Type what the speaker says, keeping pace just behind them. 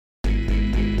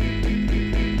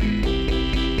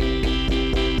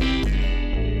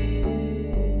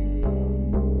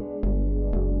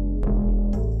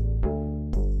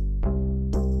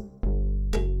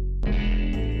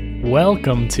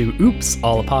Welcome to Oops,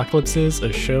 All Apocalypses,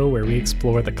 a show where we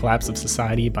explore the collapse of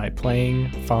society by playing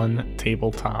fun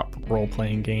tabletop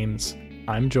role-playing games.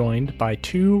 I'm joined by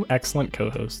two excellent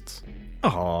co-hosts.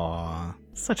 Aww,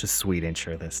 such a sweet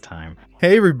intro this time.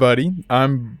 Hey everybody,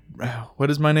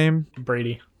 what is my name?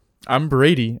 Brady. I'm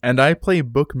Brady, and I play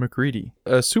Book McCready,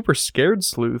 a super scared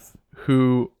sleuth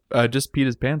who just peed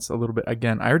his pants a little bit.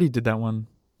 Again, I already did that one.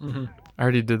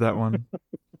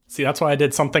 See, that's why I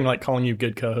did something like calling you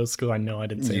good co-host, because I know I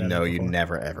didn't say that. You know, you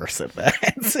never ever said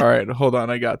that. All right, hold on,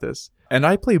 I got this. And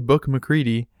I play Book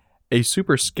McCready, a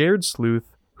super scared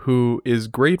sleuth who is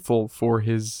grateful for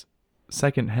his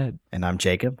second head. And I'm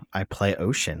Jacob. I play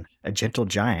Ocean, a gentle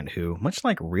giant who, much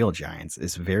like real giants,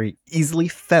 is very easily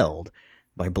felled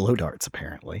by blow darts,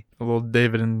 apparently. A little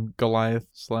David and Goliath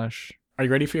 / Are you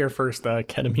ready for your first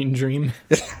ketamine dream?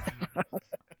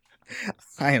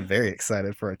 I am very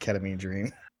excited for a ketamine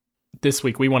dream. This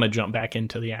week, we want to jump back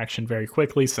into the action very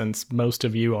quickly since most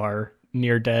of you are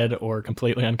near dead or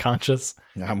completely unconscious.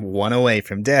 I'm one away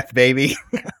from death, baby.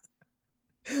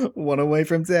 One away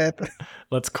from death.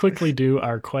 Let's quickly do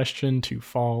our question to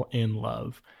fall in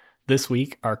love. This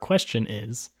week, our question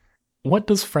is, what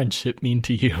does friendship mean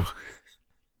to you?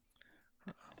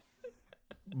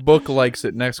 Book likes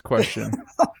it. Next question.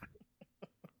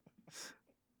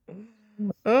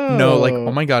 No, like,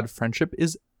 oh my god, friendship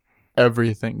is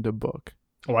everything to Book.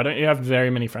 Why don't you have very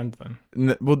many friends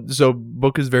then? Well, so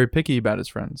Book is very picky about his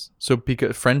friends. So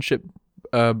because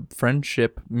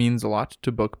friendship means a lot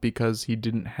to Book because he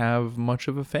didn't have much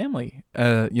of a family,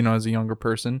 as a younger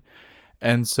person.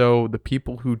 And so the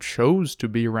people who chose to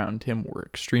be around him were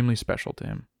extremely special to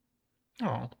him.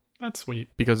 Oh, that's sweet.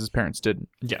 Because his parents didn't.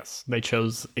 Yes, they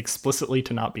chose explicitly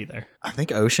to not be there. I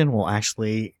think Ocean will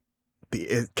actually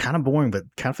be kind of boring, but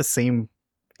kind of the same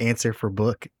answer for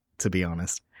Book, to be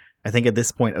honest. I think at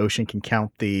this point, Ocean can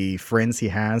count the friends he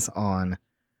has on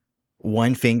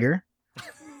one finger.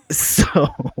 So,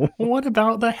 what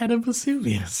about the head of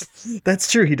Vesuvius?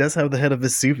 That's true. He does have the head of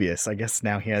Vesuvius. I guess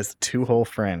now he has 2 whole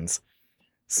friends.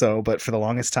 So, but for the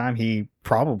longest time, he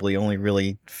probably only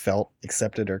really felt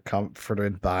accepted or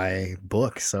comforted by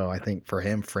Book. So I think for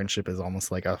him, friendship is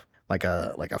almost like a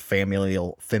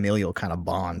familial kind of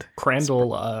bond.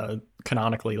 Crandall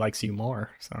canonically likes you more,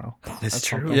 so that's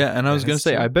true. something. Yeah, and I was going to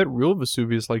say, I bet real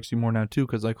Vesuvius likes you more now too,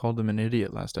 because I called him an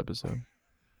idiot last episode.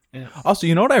 Yeah. Also,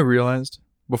 you know what I realized?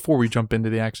 Before we jump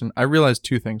into the action, I realized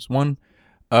 2 things. One,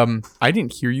 I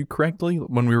didn't hear you correctly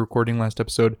when we were recording last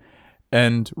episode,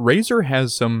 and Razor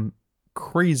has some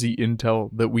crazy intel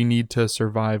that we need to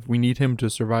survive. We need him to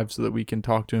survive so that we can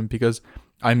talk to him, because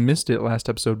I missed it last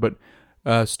episode, but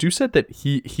Stu said that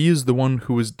he is the one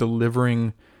who was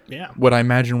delivering what I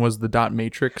imagine was the dot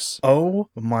matrix. Oh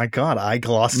my god, I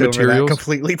glossed over that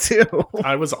completely too.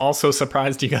 I was also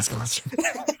surprised you guys glossed over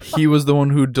that. He was the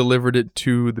one who delivered it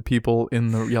to the people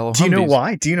in the yellow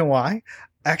Humvees. Do you know why?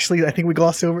 Actually, I think we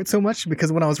glossed over it so much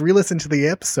because when I was re-listening to the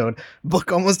episode,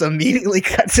 Book almost immediately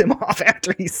cuts him off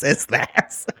after he says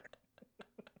that.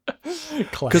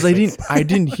 Because I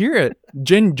didn't hear it.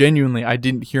 Genuinely, I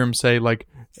didn't hear him say, like,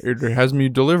 it has me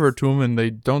delivered to him and they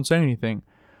don't say anything.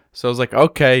 So I was like,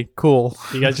 okay, cool.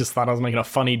 You guys just thought I was making a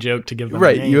funny joke to give them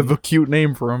right, a name. You have a cute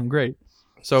name for him. Great.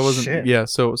 So I wasn't, Shit. yeah,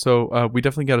 so we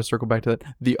definitely got to circle back to that.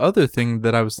 The other thing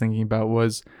that I was thinking about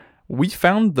was we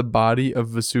found the body of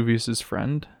Vesuvius's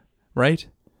friend, right?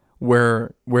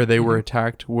 Where they were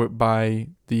attacked by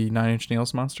the 9 Inch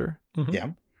Nails monster. Mm-hmm. Yeah.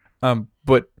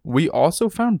 But we also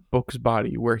found Book's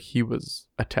body where he was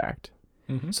attacked.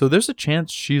 Mm-hmm. So there's a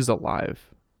chance she's alive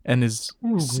and is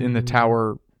in the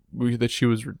tower that she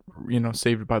was,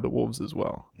 saved by the wolves as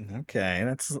well. Okay,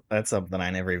 that's something I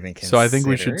never even considered. So I think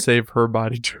we should save her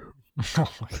body too.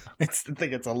 Oh my God. I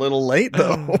think it's a little late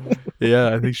though.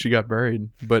 Yeah, I think she got buried,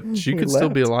 but she could still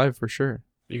be alive for sure.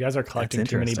 You guys are collecting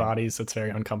too many interesting. bodies. It's very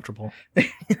uncomfortable.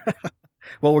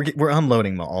 Well, we're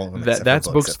unloading all of them. except for That's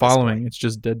Books Book's at this following. point. It's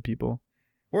just dead people.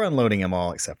 We're unloading them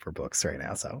all except for Books right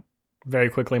now. So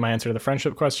Very quickly, my answer to the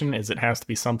friendship question is it has to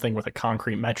be something with a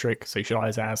concrete metric. So you should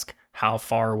always ask, how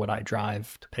far would I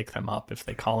drive to pick them up if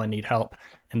they call and need help?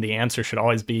 And the answer should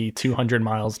always be 200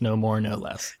 miles, no more, no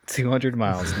less. 200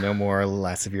 miles, no more or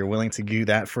less. If you're willing to do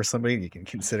that for somebody, you can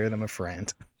consider them a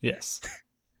friend. Yes.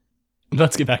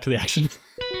 Let's get back to the action.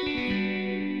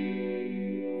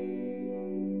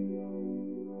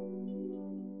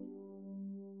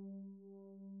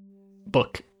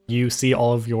 Book. You see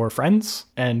all of your friends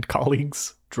and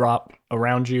colleagues drop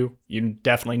around you. You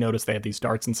definitely notice they have these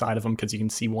darts inside of them because you can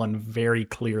see one very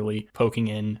clearly poking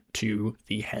in to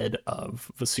the head of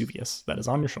Vesuvius that is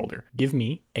on your shoulder. Give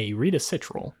me a read a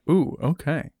sitch roll. Ooh,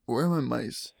 okay. Where are my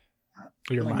mice?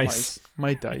 Your My mice.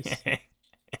 My dice.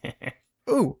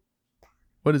 Ooh.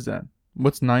 What is that?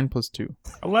 What's 9 plus 2?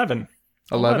 11.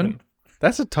 11?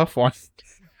 That's a tough one.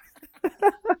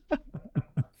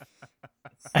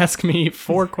 Ask me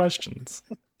 4 questions.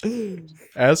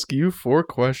 Ask you 4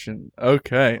 questions.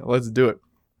 Okay, let's do it.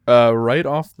 Rip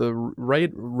off the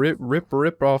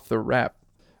wrap.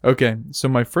 Okay, so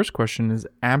my first question is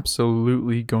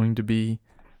absolutely going to be,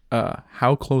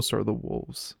 how close are the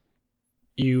wolves?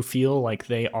 You feel like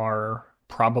they are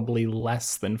probably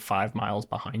less than 5 miles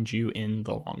behind you in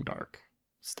the long dark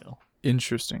still.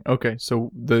 Interesting. Okay,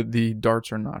 so the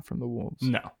darts are not from the wolves.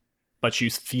 No. But you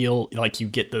feel like you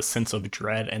get this sense of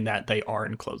dread and that they are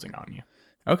enclosing on you.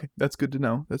 Okay, that's good to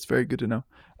know. That's very good to know.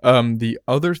 The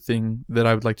other thing that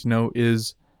I would like to know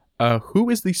is, who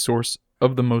is the source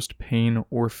of the most pain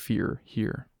or fear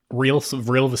here? Real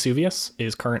Vesuvius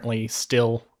is currently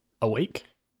still awake,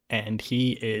 and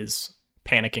he is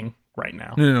panicking right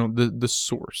now. No, the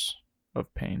source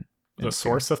of pain. The and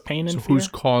source fear. of pain and So fear? who's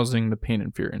causing the pain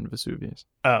and fear in Vesuvius?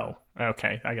 Oh,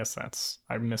 okay. I guess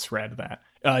I misread that.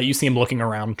 You see him looking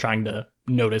around, trying to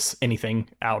notice anything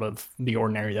out of the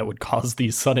ordinary that would cause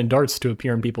these sudden darts to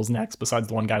appear in people's necks besides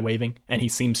the one guy waving. And he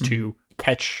seems to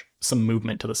catch some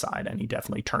movement to the side, and he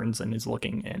definitely turns and is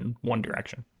looking in one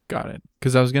direction. Got it.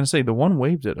 Because I was going to say, the one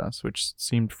waved at us, which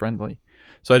seemed friendly.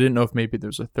 So I didn't know if maybe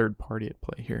there's a third party at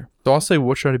play here. So I'll say,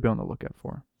 what should I be on the lookout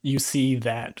for? You see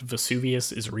that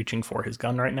Vesuvius is reaching for his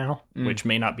gun right now, which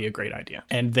may not be a great idea.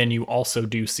 And then you also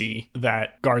do see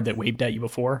that guard that waved at you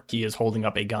before. He is holding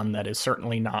up a gun that is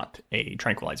certainly not a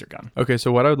tranquilizer gun. Okay,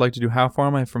 so what I would like to do, how far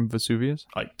am I from Vesuvius?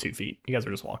 Like 2 feet. You guys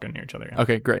are just walking near each other.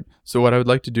 Okay, great. So what I would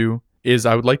like to do is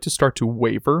I would like to start to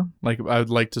waver. Like I would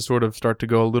like to sort of start to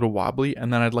go a little wobbly,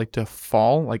 and then I'd like to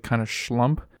fall, like kind of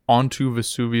slump onto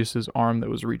Vesuvius's arm that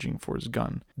was reaching for his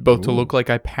gun, both to look like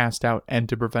I passed out and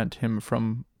to prevent him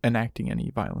from enacting any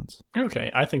violence.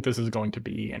 Okay, I think this is going to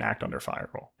be an act under fire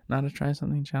roll. Not to try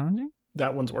something challenging?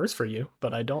 That one's worse for you,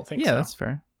 but I don't think so. Yeah, that's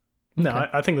fair. No, okay.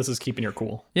 I think this is keeping your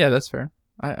cool. Yeah, that's fair.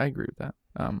 I agree with that.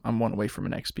 I'm one away from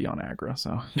an XP on aggro,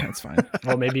 so yeah, it's fine.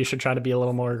 Well, maybe you should try to be a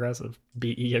little more aggressive.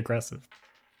 Be aggressive.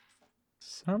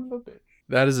 Son of a bitch.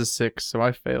 That is a 6, so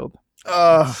I failed.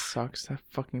 That sucks. That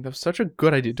was such a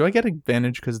good idea. Do I get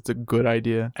advantage because it's a good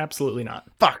idea? Absolutely not.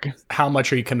 Fuck. How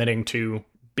much are you committing to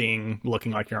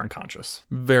looking like you're unconscious?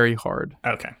 Very hard.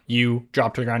 Okay. You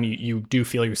drop to the ground. You do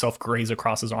feel yourself graze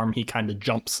across his arm. He kind of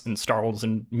jumps and startles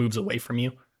and moves away from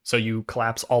you. So you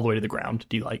collapse all the way to the ground.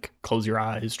 Do you close your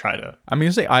eyes, try to... I'm going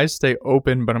to say eyes stay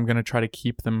open, but I'm going to try to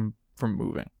keep them from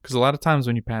moving. Because a lot of times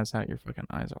when you pass out, your fucking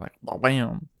eyes are like,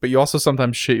 bam. But you also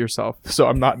sometimes shit yourself. So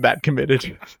I'm not that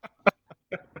committed.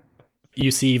 You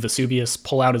see Vesuvius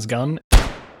pull out his gun,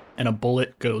 and a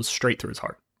bullet goes straight through his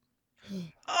heart.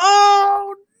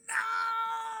 Oh,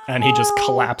 no! And he just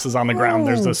collapses on the ground.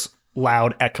 There's this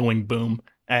loud echoing boom,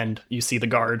 and you see the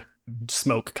guard,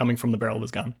 smoke coming from the barrel of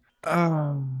his gun.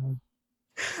 Oh.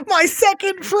 My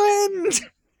second friend!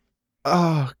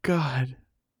 Oh, God.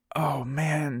 Oh,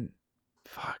 man.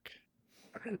 Fuck.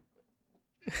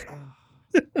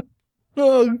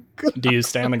 Oh, God. Do you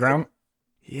stay on the ground?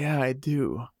 Yeah, I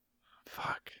do.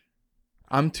 Fuck.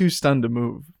 I'm too stunned to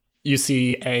move. You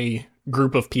see a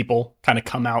group of people kind of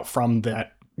come out from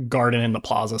that garden in the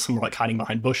plaza, some hiding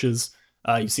behind bushes.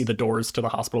 You see the doors to the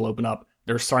hospital open up.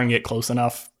 They're starting to get close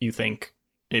enough. You think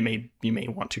you may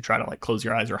want to try to close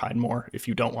your eyes or hide more if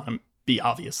you don't want to be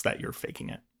obvious that you're faking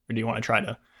it. Or do you want to try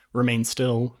to remain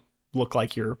still, look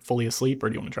like you're fully asleep, or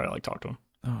do you want to try to talk to him?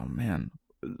 Oh, man.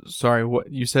 Sorry,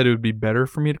 what you said it would be better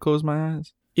for me to close my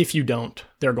eyes? If you don't,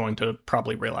 they're going to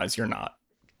probably realize you're not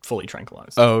fully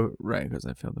tranquilized. Oh, right, because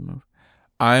I failed to move.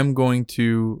 I'm going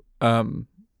to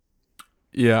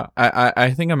yeah,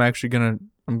 I think I'm actually gonna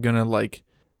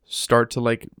start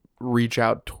to reach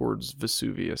out towards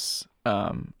Vesuvius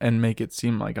and make it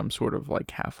seem like I'm sort of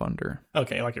half under.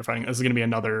 Okay, you're fighting. This is gonna be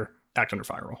another act under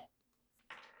fire roll.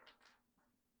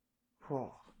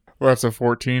 Well, that's a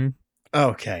 14.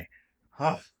 Okay.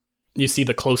 Oh. You see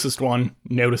the closest one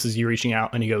notices you reaching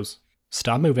out, and he goes,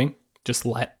 "Stop moving. Just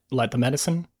let the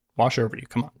medicine wash over you.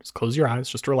 Come on, just close your eyes.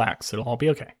 Just relax. It'll all be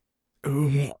okay."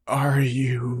 Who are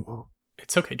you?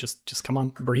 It's okay. Just come on.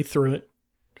 Breathe through it.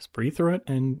 Just breathe through it,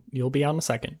 and you'll be out in a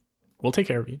second. We'll take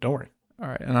care of you. Don't worry. All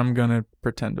right, and I'm gonna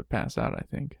pretend to pass out. I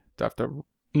think. Do I have to?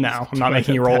 No, I'm not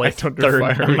making you roll a third.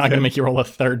 I'm not gonna make you roll a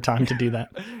third time to do that.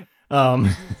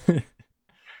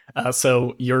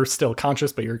 So you're still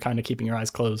conscious, but you're kind of keeping your eyes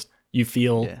closed. You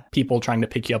feel people trying to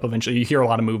pick you up eventually. You hear a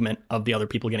lot of movement of the other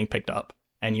people getting picked up,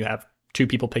 and you have 2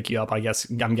 people pick you up. I'm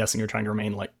guessing you're trying to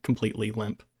remain completely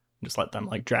limp. Just let them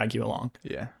like drag you along.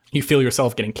 Yeah. You feel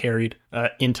yourself getting carried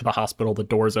into the hospital. The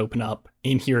doors open up.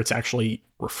 In here, it's actually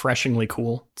refreshingly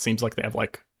cool. It seems like they have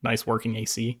like nice working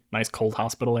AC, nice cold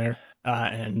hospital air.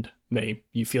 And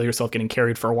you feel yourself getting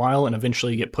carried for a while, and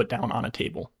eventually you get put down on a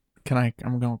table.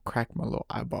 I'm gonna crack my little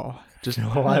eyeball. Just a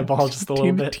little eyeball, just a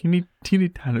little bit. Teeny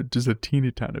tiny, just a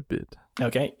teeny tiny bit.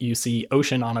 Okay, you see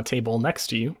Ocean on a table next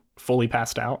to you, fully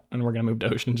passed out, and we're gonna move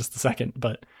to Ocean in just a second,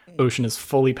 but Ocean is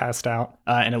fully passed out,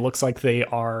 and it looks like they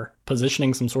are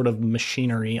positioning some sort of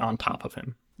machinery on top of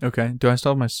him. Okay. Do I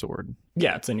still have my sword?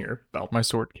 Yeah, it's in your belt. My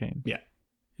sword cane. Yeah.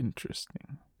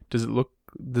 Interesting. Does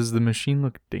the machine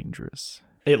look dangerous?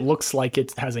 It looks like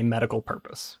it has a medical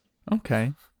purpose.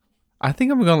 Okay. I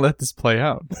think I'm gonna let this play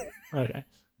out. Okay.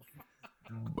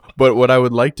 But what I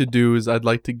would like to do is I'd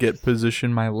like to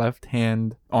position my left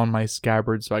hand on my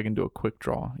scabbard so I can do a quick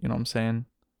draw. You know what I'm saying?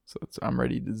 So I'm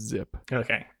ready to zip.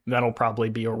 Okay. That'll probably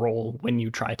be a roll when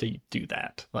you try to do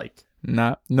that. Like,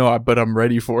 but I'm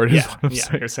ready for it. Yeah,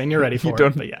 you're saying you're ready for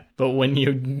it, but yeah. But when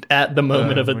you, at the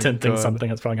moment of attempting something,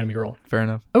 that's probably going to be a roll. Fair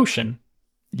enough. Ocean,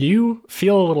 you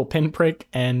feel a little pinprick,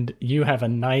 and you have a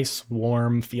nice,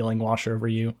 warm feeling wash over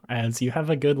you as you have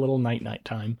a good little night-night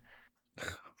time.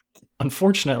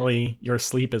 Unfortunately, your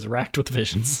sleep is racked with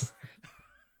visions.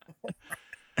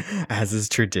 As is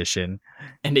tradition.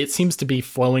 And it seems to be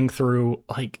flowing through,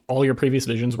 like, all your previous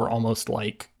visions were almost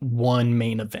like one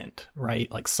main event,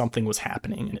 right? Like something was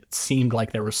happening, and it seemed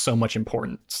like there was so much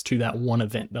importance to that one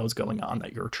event that was going on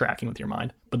that you're tracking with your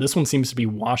mind. But this one seems to be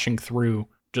washing through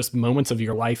just moments of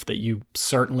your life that you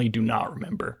certainly do not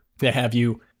remember. They have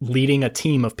you leading a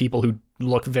team of people who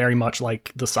look very much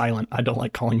like the Silent. I don't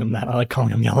like calling them that. I like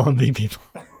calling them Yellow MV people.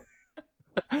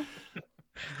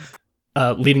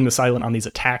 Leading the Silent on these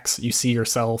attacks. You see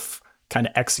yourself kind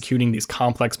of executing these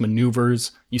complex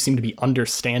maneuvers. You seem to be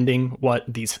understanding what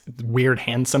these weird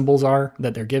hand symbols are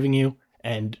that they're giving you,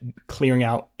 and clearing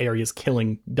out areas,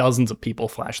 killing dozens of people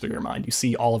flash through your mind. You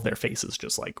see all of their faces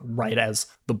just like right as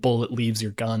the bullet leaves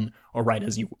your gun, or right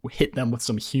as you hit them with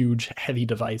some huge heavy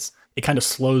device. It kind of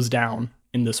slows down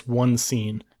in this one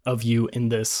scene of you in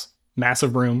this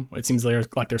massive room. It seems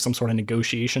like there's some sort of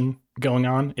negotiation going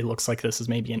on. It looks like this is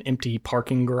maybe an empty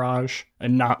parking garage,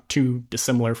 and not too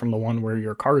dissimilar from the one where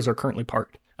your cars are currently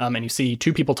parked. And you see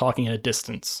two people talking at a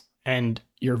distance, and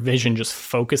your vision just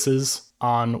focuses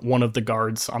on one of the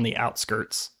guards on the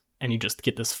outskirts, and you just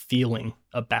get this feeling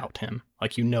about him,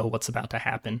 like you know what's about to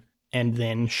happen. And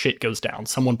then shit goes down.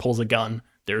 Someone pulls a gun,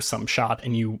 there's some shot,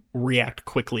 and you react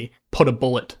quickly, put a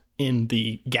bullet in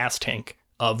the gas tank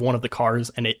of one of the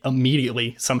cars, and it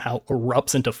immediately somehow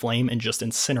erupts into flame and just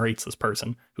incinerates this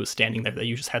person who is standing there that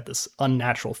you just had this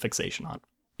unnatural fixation on.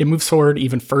 It moves forward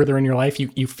even further in your life.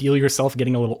 You feel yourself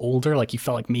getting a little older, like you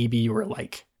felt like maybe you were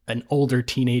like an older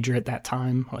teenager at that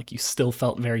time, like you still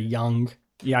felt very young.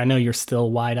 Yeah, I know you're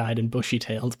still wide-eyed and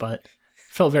bushy-tailed, but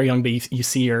felt very young, but you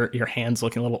see your hands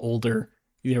looking a little older,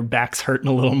 your back's hurting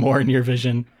a little more in your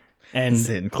vision. And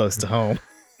sitting close to home.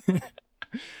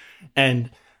 And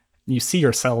you see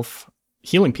yourself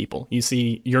healing people. You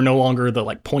see you're no longer the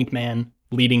like point man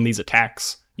leading these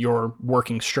attacks. You're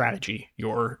working strategy.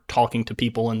 You're talking to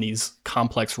people in these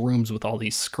complex rooms with all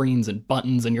these screens and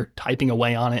buttons, and you're typing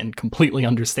away on it and completely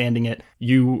understanding it.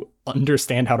 You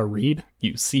understand how to read.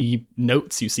 You see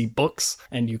notes, you see books,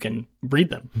 and you can read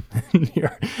them.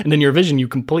 And in your vision, you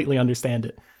completely understand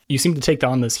it. You seem to take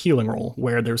on this healing role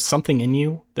where there's something in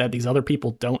you that these other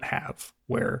people don't have,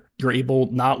 where you're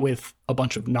able, not with a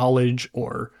bunch of knowledge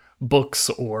or books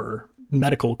or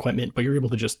medical equipment, but you're able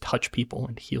to just touch people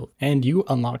and heal. And you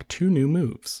unlock 2 new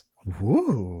moves.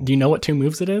 Woo. Do you know what 2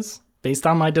 moves it is? Based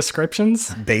on my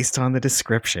descriptions? Based on the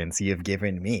descriptions you have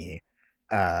given me,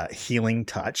 healing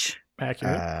touch.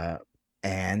 Accurate.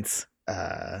 And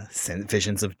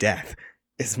visions of death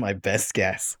is my best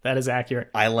guess. That is accurate.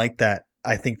 I like that.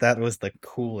 I think that was the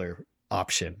cooler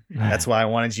option. That's why I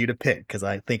wanted you to pick, because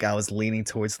I think I was leaning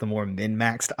towards the more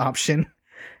min-maxed option.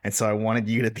 And so I wanted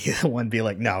you to be the one be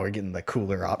like, no, we're getting the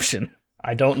cooler option.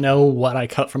 I don't know what I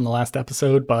cut from the last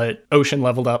episode, but Ocean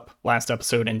leveled up last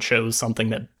episode and chose something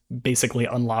that basically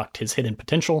unlocked his hidden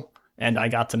potential. And I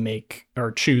got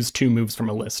to choose 2 moves from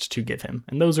a list to give him.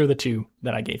 And those are the 2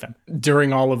 that I gave him.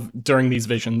 During these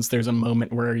visions, there's a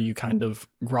moment where you kind of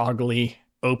groggily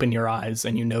open your eyes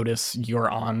and you notice you're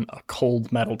on a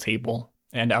cold metal table.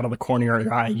 And out of the corner of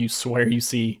your eye, you swear you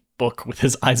see Book with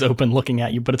his eyes open looking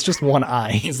at you, but it's just one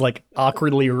eye. He's like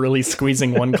awkwardly really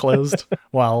squeezing one closed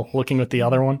while looking with the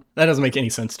other one. That doesn't make any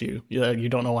sense to you. You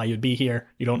don't know why you'd be here.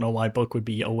 You don't know why Book would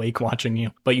be awake watching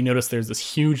you. But you notice there's this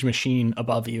huge machine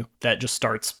above you that just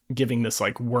starts giving this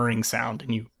like whirring sound,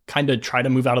 and you kind of try to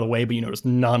move out of the way, but you notice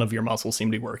none of your muscles seem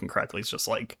to be working correctly. It's just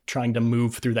like trying to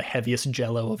move through the heaviest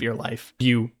jello of your life.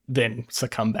 You then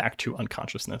succumb back to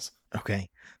unconsciousness. Okay.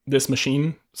 This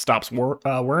machine stops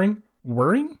whirring.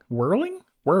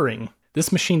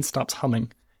 This machine stops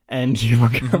humming, and you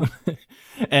look up,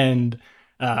 and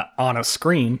on a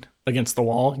screen against the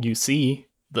wall, you see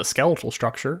the skeletal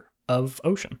structure of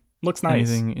Ocean. Looks nice.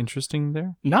 Anything interesting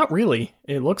there? Not really.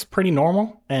 It looks pretty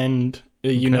normal, and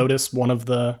you notice one of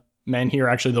the men here,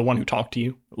 actually the one who talked to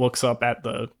you, looks up at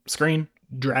the screen,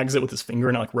 drags it with his finger,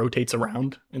 and it like rotates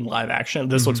around in live action.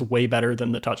 This looks way better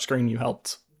than the touchscreen you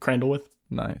helped Crandall with.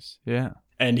 Nice. Yeah.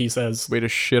 And he says, Way to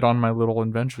shit on my little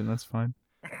invention. That's fine.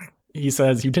 he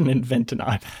says, you didn't invent an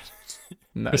iPad.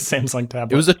 Nice. A Samsung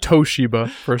tablet. It was a Toshiba,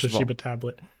 first of all. Toshiba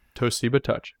tablet. Toshiba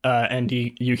Touch. And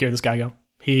you hear this guy go,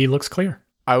 he looks clear.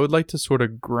 I would like to sort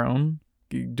of groan,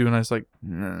 do a nice like,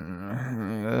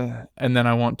 and then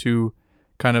I want to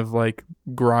kind of like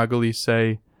groggily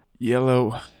say,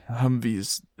 "Yellow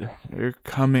Humvees, they're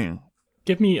coming."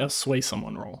 Give me a sway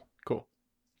someone roll. Cool.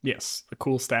 Yes, the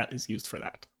cool stat is used for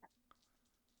that.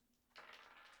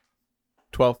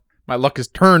 12. My luck is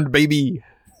turned, baby.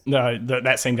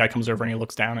 That same guy comes over and he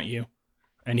looks down at you,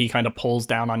 and he kind of pulls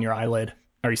down on your eyelid.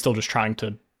 Are you still just trying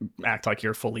to act like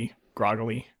you're fully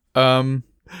groggily?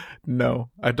 No,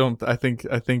 I don't. I think,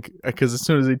 because as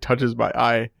soon as he touches my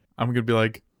eye, I'm going to be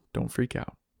like, don't freak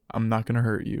out. I'm not going to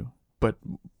hurt you. But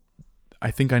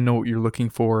I think I know what you're looking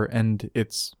for, and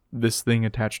it's this thing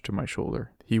attached to my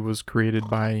shoulder. He was created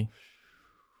by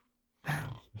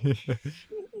the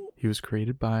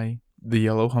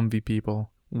Yellow Humvee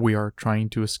people. We are trying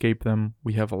to escape them.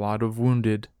 We have a lot of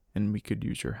wounded, and we could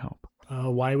use your help.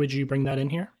 Why would you bring that in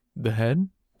here? The head?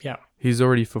 Yeah. He's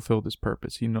already fulfilled his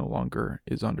purpose. He no longer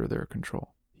is under their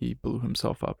control. He blew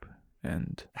himself up,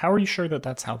 and... How are you sure that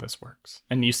that's how this works?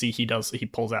 And you see he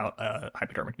pulls out a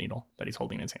hypodermic needle that he's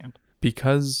holding in his hand.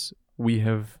 Because we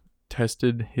have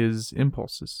tested his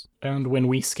impulses. And when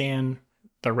we scan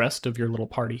the rest of your little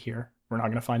party here, we're not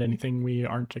going to find anything we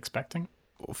aren't expecting?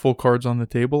 Full cards on the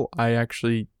table.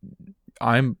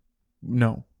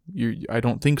 No. I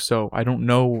don't think so. I don't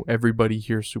know everybody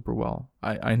here super well.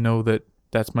 I know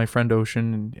that's my friend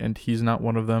Ocean, and he's not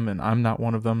one of them, and I'm not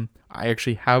one of them. I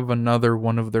actually have another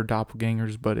one of their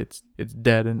doppelgangers, but it's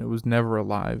dead and it was never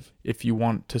alive. If you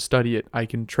want to study it, I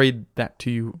can trade that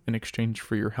to you in exchange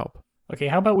for your help. Okay,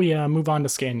 how about we move on to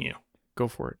scan you? Go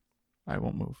for it. I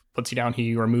won't move. Puts you down.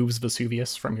 He removes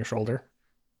Vesuvius from your shoulder,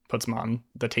 puts him on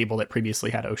the table that previously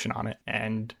had Ocean on it,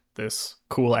 and this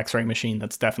cool x-ray machine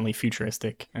that's definitely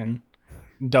futuristic and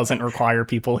doesn't require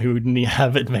people who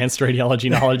have advanced radiology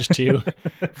knowledge to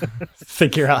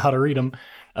figure out how to read them,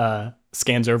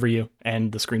 scans over you,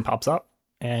 and the screen pops up,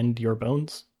 and your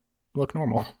bones look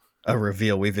normal. A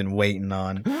reveal we've been waiting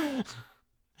on.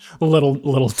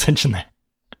 Little tension there.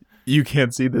 You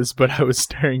can't see this, but I was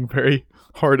staring very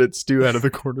hard at Stu out of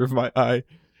the corner of my eye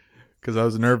because I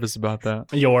was nervous about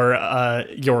that.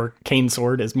 Your cane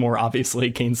sword is more obviously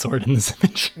a cane sword in this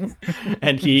image,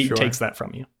 and he takes that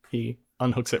from you. He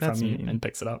unhooks it from you and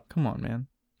picks it up. Come on, man.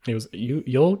 It was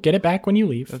you'll get it back when you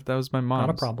leave. That was my mom's.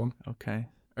 Not a problem. Okay.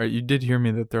 All right, you did hear me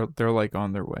that they're like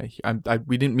on their way.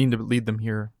 We didn't mean to lead them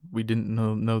here. We didn't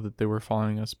know that they were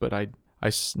following us, but I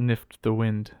sniffed the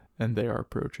wind and they are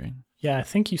approaching. Yeah, I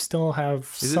think you still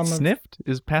have Is some it sniffed?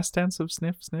 Is past tense of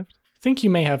sniffed? I think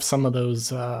you may have some of those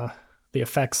the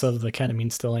effects of the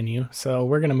ketamine still in you. So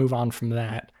we're gonna move on from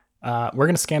that. We're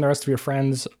going to scan the rest of your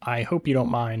friends. I hope you don't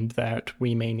mind that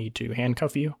we may need to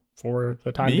handcuff you for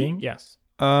the time being. Yes.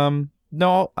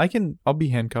 No, I'll be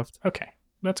handcuffed. Okay.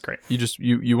 That's great.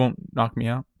 You won't knock me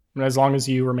out? As long as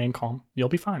you remain calm, you'll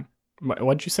be fine.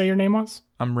 What'd you say your name was?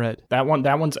 I'm Red. That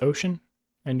one's Ocean,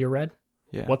 and you're Red?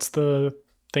 Yeah. What's the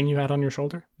thing you had on your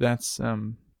shoulder? That's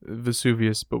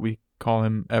Vesuvius, but we call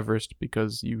him Everest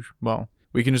because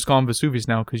we can just call him Vesuvius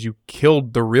now because you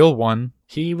killed the real one.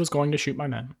 He was going to shoot my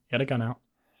men. He had a gun out.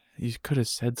 You could have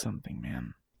said something,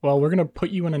 man. Well, we're going to put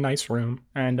you in a nice room,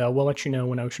 and we'll let you know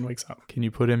when Ocean wakes up. Can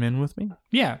you put him in with me?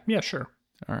 Yeah, sure.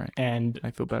 All right. And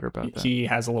I feel better about that. He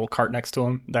has a little cart next to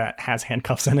him that has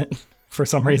handcuffs in it for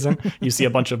some reason. You see a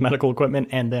bunch of medical equipment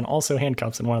and then also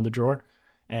handcuffs in one of the drawer,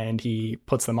 and he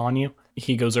puts them on you.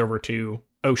 He goes over to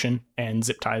Ocean and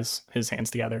zip ties his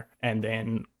hands together, and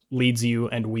then leads you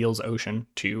and wheels Ocean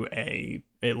to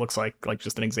it looks like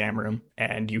just an exam room,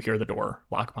 and you hear the door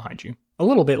lock behind you. A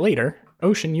little bit later,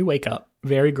 Ocean, you wake up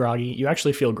very groggy. You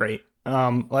actually feel great.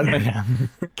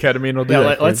 Ketamine will do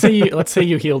that. Let's say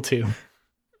you heal too.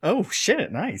 Oh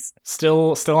shit! Nice.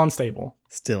 Still unstable.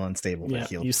 Still unstable. Yeah, But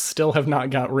healed. you still have not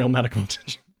got real medical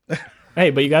attention. Hey,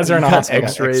 but you guys are in a got hospital.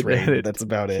 X-rayed, X-rayed, and it that's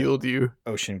about it. healed you.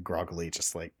 Ocean groggily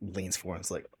just like leans forward and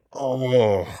is like,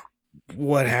 oh,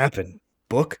 what happened?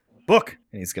 Book?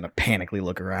 And he's gonna panically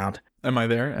look around. Am I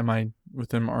there? Am I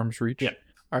within arm's reach? Yeah.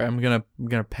 All right, I'm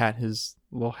gonna pat his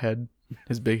little head,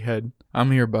 his big head.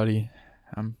 I'm here, buddy.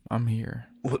 I'm here.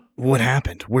 What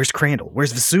happened? Where's Crandall?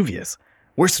 Where's Vesuvius?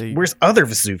 Where's They- where's other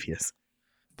Vesuvius?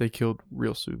 They killed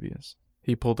real Suvius.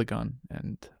 He pulled a gun,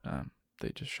 and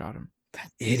they just shot him.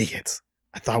 Idiots.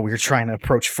 I thought we were trying to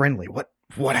approach friendly.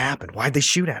 What happened? Why'd they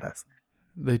shoot at us?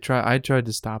 I tried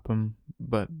to stop him,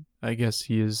 but I guess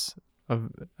he is.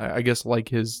 I guess like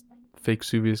his fake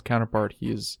Suvius counterpart,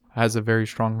 has a very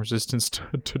strong resistance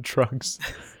to drugs.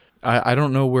 I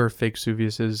don't know where fake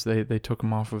Suvius is. They took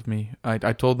him off of me.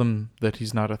 I told them that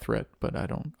he's not a threat, but I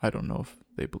don't know if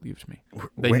they believed me.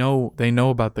 They know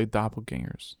about the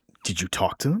doppelgangers. Did you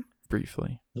talk to them?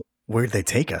 Briefly. Where'd they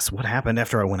take us? What happened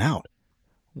after I went out?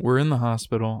 We're in the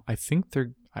hospital. I think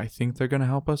they're gonna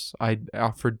help us. I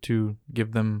offered to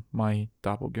give them my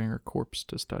doppelganger corpse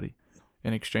to study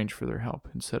in exchange for their help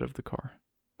instead of the car.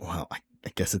 Well,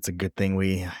 I guess it's a good thing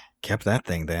we kept that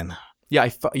thing then. Yeah,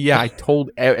 I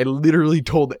literally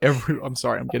told everyone. I'm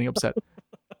sorry, I'm getting upset.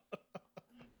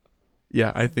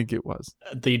 Yeah, I think it was.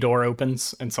 The door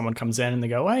opens and someone comes in and they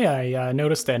go, hey, I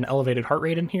noticed an elevated heart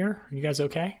rate in here. Are you guys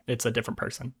okay? It's a different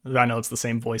person. I know it's the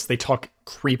same voice. They talk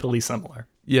creepily similar.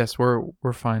 Yes, we're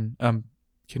fine.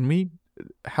 Can we?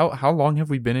 How long have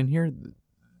we been in here?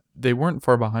 They weren't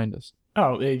far behind us.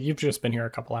 Oh, you've just been here a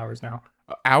couple hours now.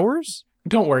 Hours?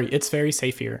 Don't worry, it's very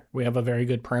safe here. We have a very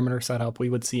good perimeter set up. We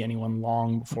would see anyone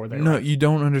long before they No, arrive. you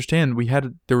don't understand.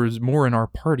 There was more in our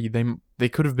party. They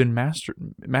could have been I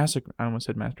almost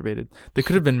said masturbated. They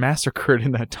could have been massacred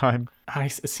in that time.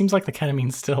 It seems like the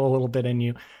ketamine's still a little bit in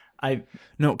you.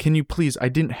 No, can you please? I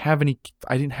didn't have any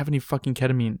fucking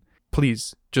ketamine.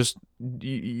 Please, just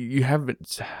you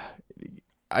haven't.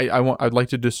 I'd like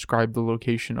to describe the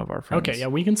location of our friends. Okay, yeah,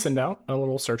 we can send out a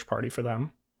little search party for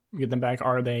them. Get them back.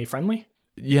 Are they friendly?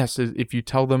 Yes, if you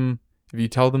tell them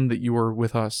that you are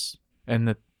with us and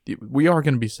that we are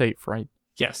going to be safe, right?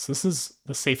 Yes, this is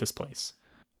the safest place.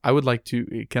 I would like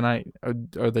to. Can I?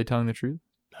 Are they telling the truth?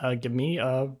 Give me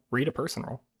a read a person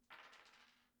roll.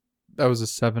 That was a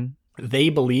 7. They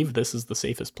believe this is the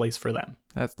safest place for them.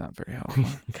 That's not very helpful.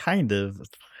 Kind of.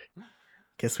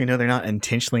 Guess we know they're not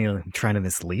intentionally trying to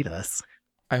mislead us.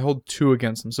 I hold 2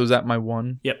 against them. So is that my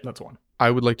 1? Yep, that's one. I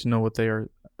would like to know what they are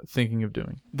thinking of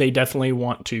doing. They definitely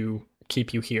want to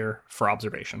keep you here for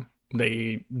observation.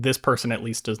 This person at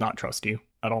least does not trust you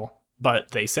at all.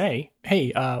 But they say,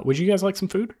 hey, would you guys like some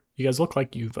food? You guys look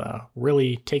like you've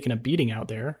really taken a beating out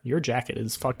there. Your jacket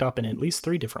is fucked up in at least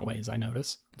 3 different ways, I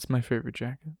notice. It's my favorite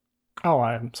jacket. Oh,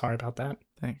 I'm sorry about that.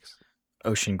 Thanks.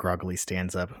 Ocean groggily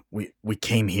stands up. We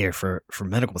came here for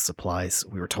medical supplies.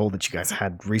 We were told that you guys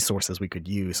had resources we could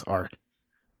use. Our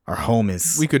home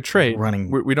is We could trade. running.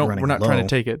 We're not trying low. to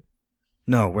take it.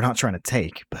 No, we're not trying to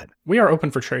take, but We are open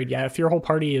for trade, yeah. If your whole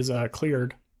party is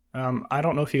cleared, I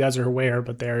don't know if you guys are aware,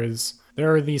 but there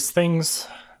are these things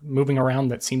moving around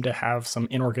that seem to have some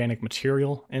inorganic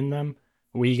material in them.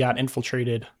 We got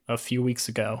infiltrated a few weeks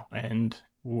ago, and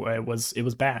it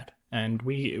was bad. And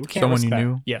we can't Someone risk you that.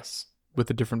 knew? Yes. With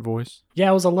a different voice. Yeah,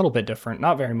 it was a little bit different.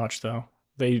 Not very much though.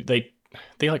 They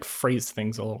like phrased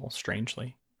things a little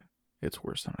strangely. It's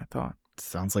worse than I thought.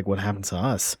 sounds like what happened to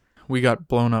us. We got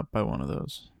blown up by one of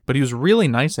those. But he was really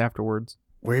nice afterwards.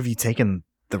 Where have you taken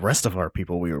the rest of our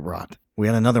people we were brought? We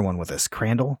had another one with us,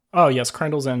 Crandall. Oh yes,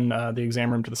 Crandall's in the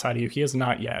exam room to the side of you. He has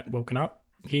not yet woken up.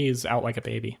 He's out like a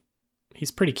baby.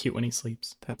 He's pretty cute when he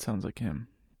sleeps. That sounds like him.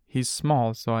 He's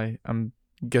small, so I'm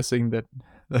guessing that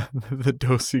the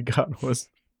dose he got was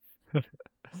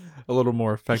a little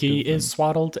more effective. He is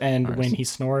swaddled, and ours. when he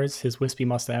snores, his wispy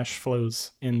mustache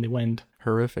flows in the wind.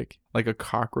 horrific, like a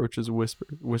cockroach's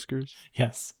whiskers.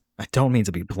 Yes. I don't mean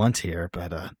to be blunt here,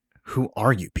 but who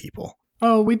are you people?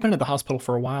 Oh, we've been at the hospital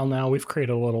for a while now. We've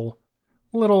created a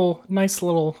nice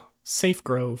little safe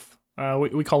grove.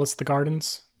 We call this the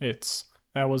Gardens.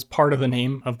 That was part of the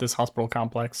name of this hospital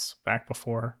complex back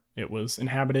before it was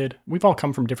inhabited. We've all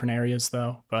come from different areas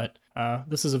though, but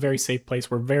this is a very safe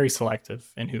place. We're very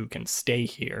selective in who can stay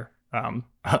here.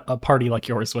 A party like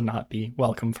yours would not be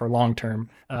welcome for long-term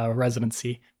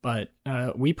residency, but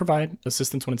we provide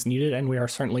assistance when it's needed, and we are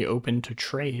certainly open to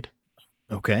trade.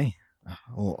 Okay.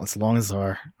 Well, as long as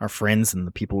our friends and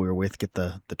the people we were with get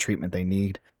the treatment they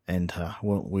need, and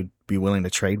we'd be willing to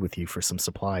trade with you for some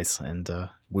supplies, and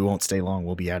we won't stay long.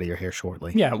 We'll be out of your hair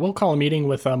shortly. Yeah, we'll call a meeting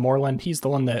with Moreland. He's the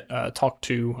one that talked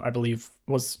to, I believe,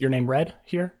 was your name Red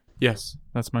here? Yes,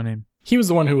 that's my name. He was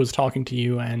the one who was talking to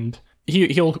you, and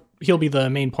He'll be the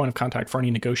main point of contact for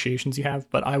any negotiations you have,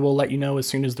 but I will let you know as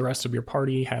soon as the rest of your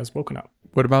party has woken up.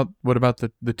 What about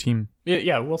the team?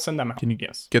 Yeah, we'll send them out. Can you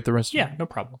yes. get the rest? Yeah, no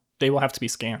problem. They will have to be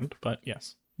scanned, but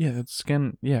yes. Yeah, that's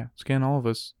scan. Yeah, scan all of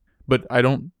us. But I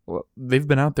don't. Well, they've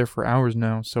been out there for hours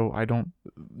now, so I don't.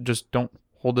 Just don't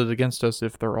hold it against us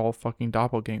if they're all fucking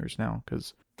doppelgangers now,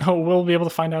 because. Oh, we'll be able to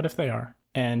find out if they are.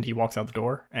 And he walks out the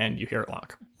door, and you hear it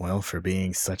lock. Well, for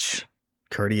being such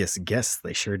courteous guests,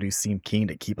 they sure do seem keen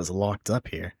to keep us locked up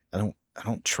here. I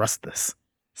don't trust this.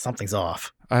 Something's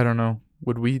off. I don't know.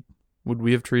 Would we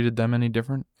have treated them any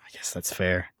different? I guess that's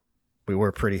fair. We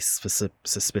were pretty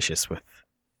suspicious with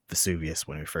Vesuvius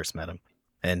when we first met him.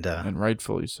 And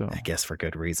rightfully so. I guess for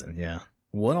good reason, yeah.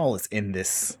 What all is in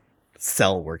this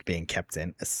cell we're being kept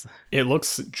in? It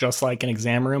looks just like an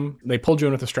exam room. They pulled you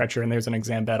in with a stretcher, and there's an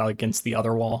exam bed against the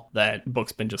other wall that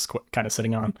Book's been just kind of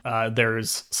sitting on.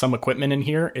 There's some equipment in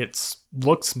here. It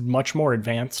looks much more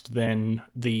advanced than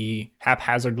the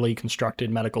haphazardly constructed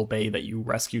medical bay that you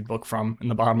rescued Book from in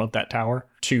the bottom of that tower.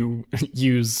 To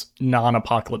use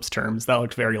non-apocalypse terms, that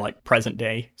looked very like present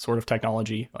day sort of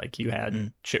technology, like you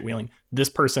had shit wheeling. This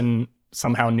person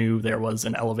somehow knew there was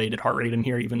an elevated heart rate in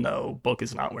here, even though Book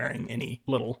is not wearing any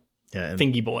little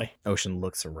thingy boy. Ocean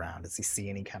looks around. Does he see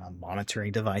any kind of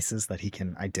monitoring devices that he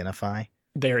can identify?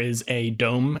 There is a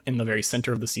dome in the very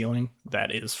center of the ceiling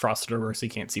that is frosted over, so you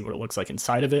can't see what it looks like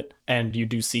inside of it. And you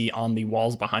do see on the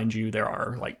walls behind you, there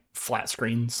are like flat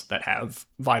screens that have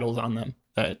vitals on them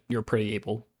that you're pretty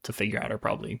able to figure out are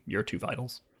probably your 2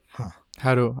 vitals. Huh.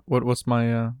 What's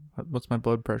my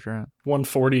blood pressure at?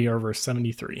 140 over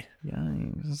 73.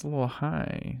 Yikes, it's a little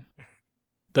high.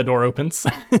 The door opens,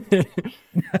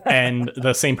 and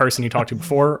the same person you talked to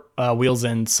before wheels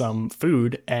in some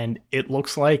food, and it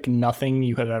looks like nothing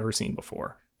you have ever seen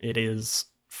before. It is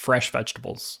fresh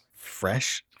vegetables.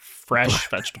 Fresh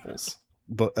Vegetables.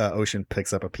 But Ocean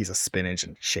picks up a piece of spinach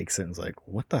and shakes it and is like,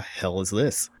 what the hell is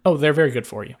this? Oh, they're very good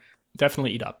for you.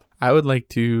 Definitely eat up. I would like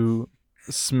to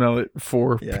smell it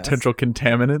for potential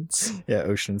contaminants. Yeah,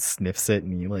 Ocean sniffs it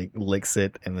and he like licks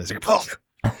it and there's like, oh,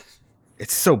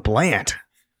 it's so bland.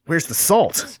 Where's the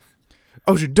salt?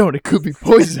 Ocean, don't. It could be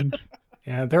poison.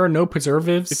 Yeah, there are no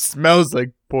preservatives. It smells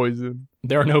like poison.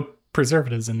 There are no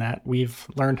preservatives in that. We've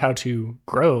learned how to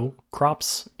grow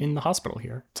crops in the hospital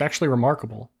here. It's actually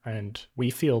remarkable, and we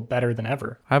feel better than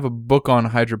ever. I have a book on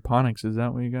hydroponics. Is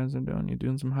that what you guys are doing? You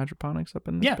doing some hydroponics up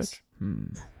in this Yes.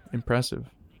 bitch? Impressive.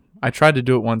 I tried to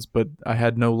do it once, but I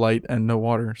had no light and no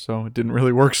water, so it didn't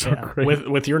really work so great.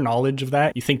 With your knowledge of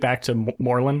that, you think back to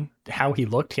Moreland, how he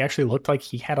looked. He actually looked like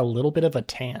he had a little bit of a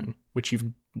tan, which you've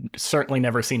certainly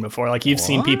never seen before. Like, you've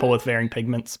seen people with varying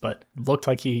pigments, but it looked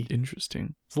like he...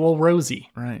 Interesting. It's a little rosy.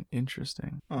 Right,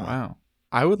 interesting. Oh. Wow.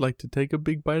 I would like to take a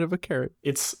big bite of a carrot.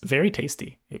 It's very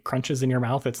tasty. It crunches in your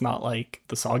mouth. It's not like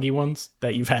the soggy ones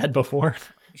that you've had before.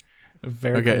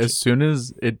 Very okay, crunchy. As soon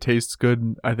as it tastes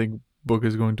good, I think Book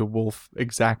is going to wolf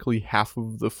exactly half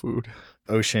of the food.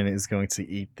 Ocean is going to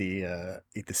eat the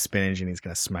spinach and he's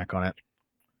going to smack on it.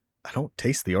 I don't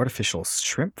taste the artificial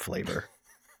shrimp flavor.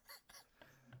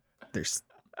 It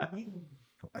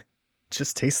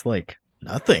just tastes like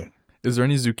nothing. Is there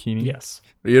any zucchini? Yes.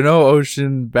 You know,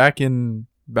 Ocean, back in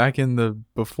the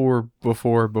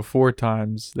before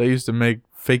times, they used to make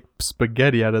fake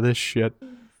spaghetti out of this shit.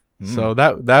 So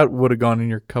that would have gone in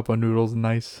your cup of noodles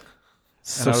nice.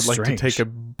 So and I would like to take a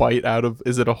bite out of...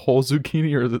 Is it a whole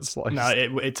zucchini or is it sliced? No,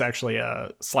 it's actually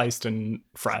sliced and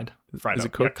fried. Is it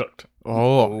up. cooked? Yeah, cooked.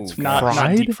 Oh, it's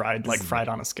Not deep fried, like fried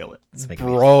on a skillet. This is making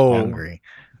Bro. me hungry.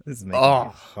 This is making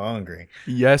me hungry.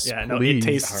 Yes, Yeah, no, please. it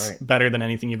tastes All right. better than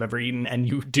anything you've ever eaten, and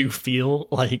you do feel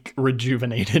like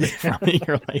rejuvenated from it.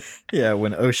 You're like, Yeah,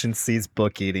 when Ocean sees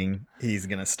Book eating, he's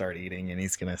going to start eating and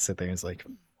he's going to sit there and he's like,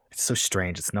 it's so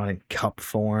strange. It's not in cup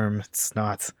form. It's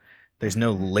not... There's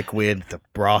no liquid, the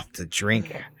broth to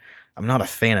drink. I'm not a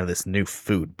fan of this new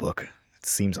food, Book. It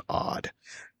seems odd.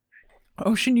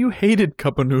 Ocean, you hated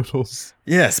cup of noodles.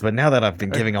 Yes, but now that I've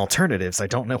been giving alternatives, I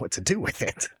don't know what to do with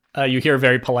it. you hear a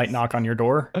very polite knock on your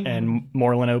door, and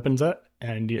Moreland opens it,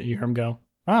 and you hear him go,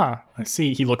 I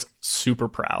see. He looks super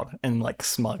proud and like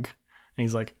smug. And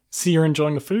he's like, see, you're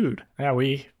enjoying the food. Yeah,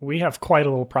 we have quite a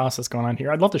little process going on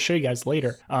here. I'd love to show you guys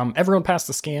later. Everyone passed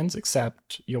the scans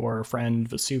except your friend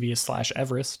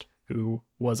Vesuvius/Everest, who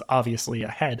was obviously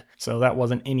ahead. So that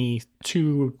wasn't any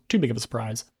too big of a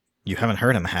surprise. You haven't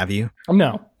heard him, have you?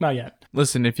 No, not yet.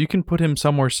 Listen, if you can put him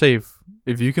somewhere safe,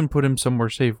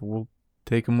 we'll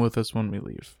take him with us when we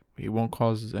leave. He won't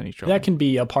cause us any trouble. That can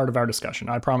be a part of our discussion.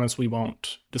 I promise we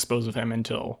won't dispose of him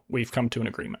until we've come to an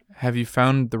agreement. Have you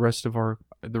found the rest of our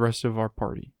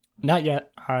party? Not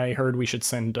yet. I heard we should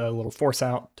send a little force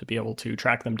out to be able to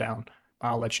track them down.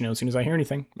 I'll let you know as soon as I hear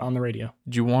anything on the radio.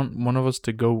 Do you want one of us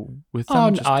to go with them? Oh,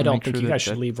 just I to don't make think sure you that, guys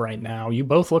should leave right now. You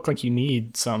both look like you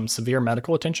need some severe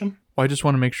medical attention. Well, I just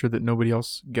want to make sure that nobody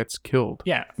else gets killed.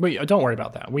 Yeah, but don't worry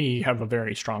about that. We have a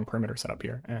very strong perimeter set up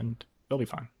here, and they'll be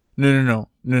fine. No.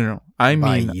 I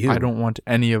By mean, you. I don't want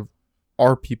any of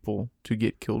our people to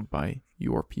get killed by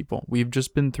your people. We've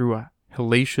just been through a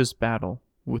hellacious battle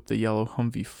with the yellow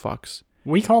Humvee fucks.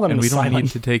 We call them And the we don't silent.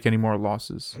 need to take any more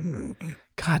losses.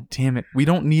 God damn it. We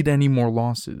don't need any more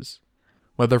losses,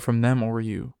 whether from them or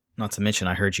you. Not to mention,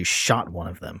 I heard you shot one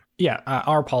of them. Yeah,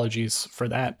 our apologies for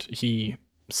that. He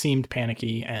seemed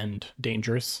panicky and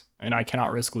dangerous, and I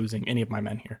cannot risk losing any of my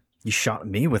men here. You shot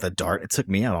me with a dart. It took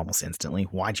me out almost instantly.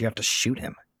 Why'd you have to shoot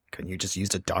him? Couldn't you just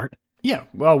used a dart? Yeah,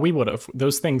 well, we would have.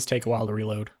 Those things take a while to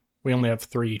reload. We only have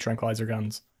 3 tranquilizer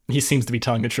guns. He seems to be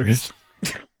telling the truth.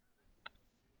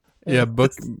 Yeah,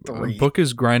 That's 3. Book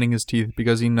is grinding his teeth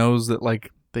because he knows that,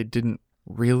 like, they didn't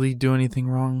really do anything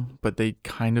wrong, but they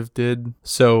kind of did.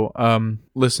 So,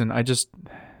 listen,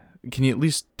 can you at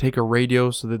least take a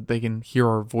radio so that they can hear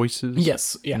our voices?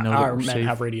 Yes, yeah, know that our we're men safe?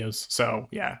 have radios, so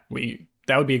yeah,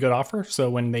 that would be a good offer.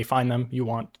 So when they find them, you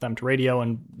want them to radio,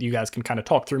 and you guys can kind of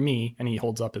talk through me. And he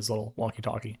holds up his little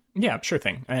walkie-talkie. Yeah, sure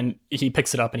thing. And he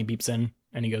picks it up and he beeps in,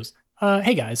 and he goes,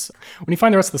 "Hey guys, when you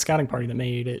find the rest of the scouting party that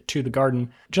made it to the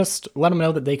garden, just let them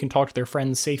know that they can talk to their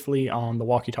friends safely on the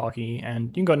walkie-talkie, and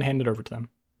you can go ahead and hand it over to them."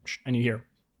 And you hear,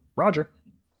 "Roger."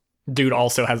 Dude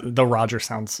also has the Roger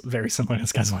sounds very similar to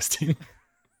this guy's voice too.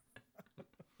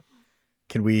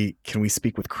 Can we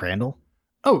speak with Crandall?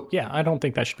 Oh, yeah, I don't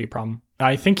think that should be a problem.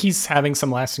 I think he's having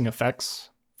some lasting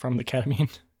effects from the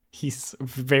ketamine. He's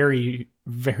very,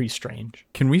 very strange.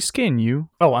 Can we scan you?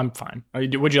 Oh, I'm fine.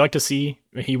 Would you like to see?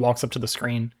 He walks up to the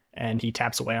screen and he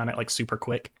taps away on it like super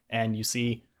quick. And you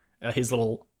see his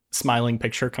little smiling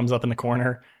picture comes up in the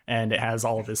corner, and it has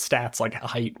all of his stats like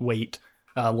height, weight,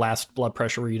 last blood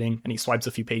pressure reading. And he swipes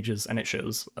a few pages and it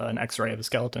shows an x-ray of a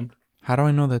skeleton. How do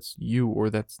I know that's you, or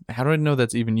how do I know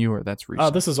that's even you, or that's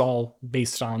recent? This is all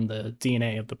based on the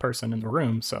DNA of the person in the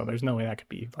room, so there's no way that could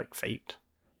be like faked.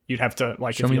 You'd have to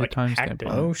like Show if me you the like timestamp hacked it.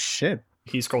 on it. Oh shit!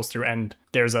 He scrolls through and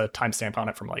there's a timestamp on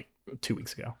it from like 2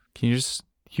 weeks ago. Can you just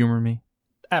humor me?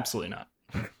 Absolutely not.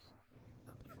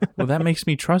 Well, that makes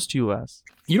me trust you less.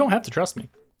 You don't have to trust me.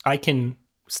 I can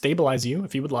stabilize you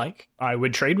if you would like. I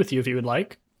would trade with you if you would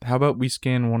like. How about we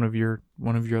scan one of your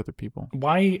other people?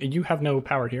 Why you have no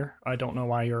power here? I don't know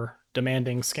why you're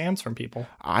demanding scans from people.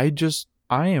 I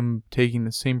am taking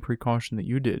the same precaution that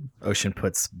you did. Ocean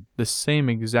puts The same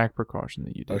exact precaution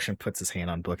that you did. Ocean puts his hand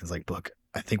on Book and is like, "Book,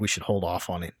 I think we should hold off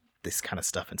on it, this kind of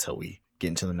stuff until we get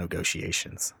into the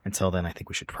negotiations. Until then, I think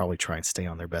we should probably try and stay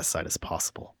on their best side as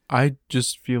possible." I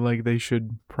just feel like they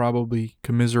should probably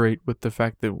commiserate with the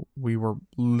fact that we were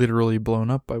literally blown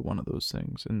up by one of those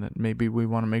things, and that maybe we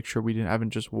want to make sure we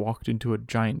haven't just walked into a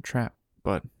giant trap.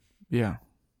 But yeah,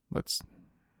 let's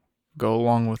go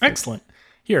along with Excellent.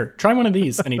 Here, try one of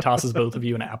these. And he tosses both of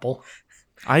you an apple.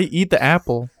 it. I eat the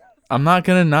apple. I'm not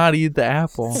gonna not eat the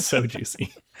apple. So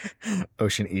juicy.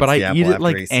 Ocean eats But the I apple eat it after he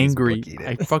like sees angry. Book eat it.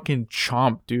 I fucking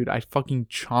chomp, dude. I fucking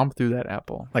chomp through that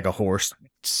apple. Like a horse.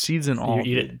 Seeds and all. You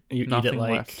eat it. dude. You eat Nothing it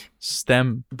like left.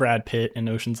 Stem. Brad Pitt in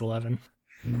Ocean's 11.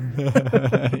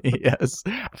 Yes.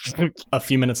 A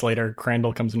few minutes later,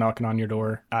 Crandall comes knocking on your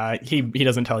door. He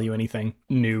doesn't tell you anything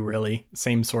new, really.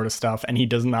 Same sort of stuff, and he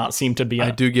does not seem to be.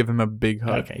 I do give him a big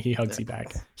hug. Okay, he hugs you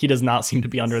back. He does not seem to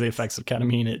be under the effects of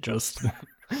ketamine. It just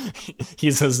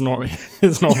he's his normal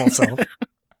self.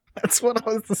 That's what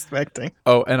I was suspecting.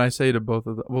 Oh, and I say to both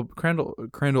of them, well,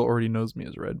 Crandall already knows me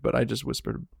as Red, but I just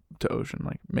whispered to Ocean,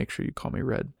 like, make sure you call me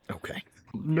Red. Okay.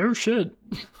 No shit.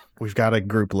 We've got a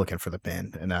group looking for the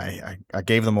bin, and I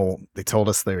gave them they told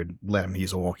us they would let him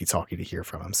use a walkie-talkie to hear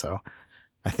from him, so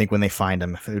I think when they find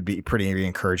him, it would be pretty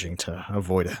encouraging to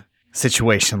avoid a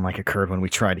situation like occurred when we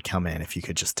tried to come in, if you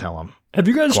could just tell them. Have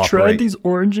you guys Cooperate. tried these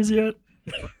oranges yet?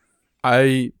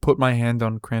 I put my hand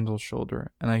on Crandall's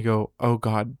shoulder, and I go, oh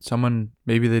God,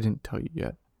 maybe they didn't tell you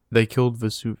yet. They killed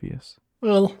Vesuvius.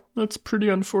 Well, that's pretty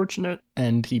unfortunate.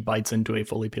 And he bites into a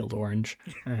fully peeled orange.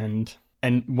 And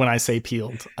when I say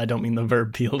peeled, I don't mean the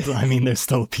verb peeled. I mean there's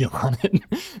still a peel on it.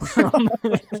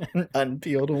 An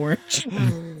unpeeled orange.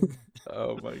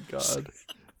 Oh my God.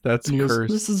 That's And he goes,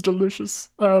 cursed. this is delicious.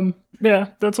 Yeah,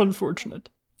 that's unfortunate.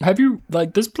 Have you,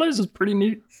 this place is pretty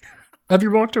neat. Have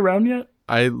you walked around yet?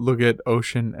 I look at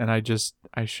Ocean, and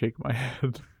I shake my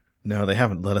head. No, they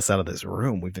haven't let us out of this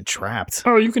room. We've been trapped.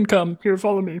 Oh, you can come. Here,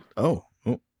 follow me. Oh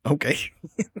okay.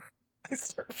 I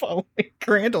start following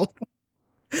Crandall.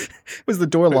 Was the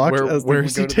door locked? Where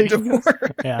is he taking us?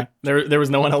 Yeah, there was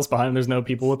no one else behind him. There's no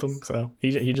people with him, so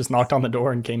he just knocked on the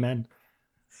door and came in.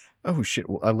 Oh shit!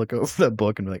 Well, I look over that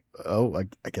book and be like, oh,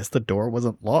 I guess the door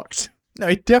wasn't locked. No,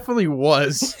 it definitely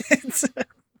was.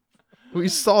 We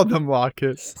saw them lock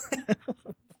it.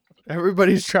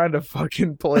 Everybody's trying to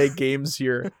fucking play games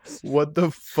here. What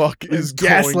the fuck is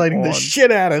gaslighting going the on?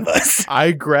 shit out of us.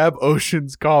 I grab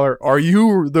Ocean's collar. Are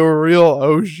you the real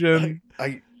Ocean?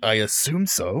 I assume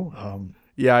so.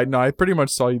 Yeah, no, I pretty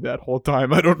much saw you that whole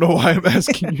time. I don't know why I'm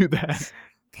asking you that.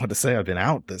 What to say? I've been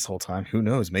out this whole time. Who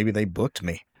knows? Maybe they booked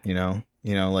me. You know,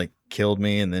 like killed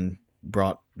me and then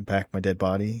brought back my dead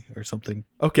body or something.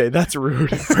 Okay, that's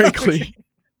rude, frankly.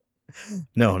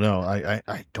 No,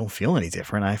 I don't feel any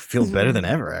different. I feel better than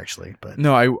ever, actually. But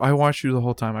No, I watched you the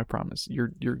whole time. I promise. You're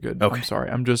good. Okay. I'm sorry.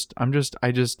 I'm just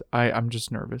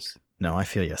nervous. no, I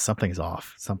feel you. Something's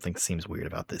off. Something seems weird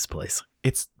about this place.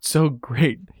 It's so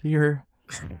great here,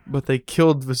 but they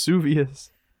killed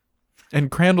Vesuvius,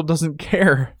 and Crandall doesn't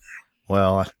care.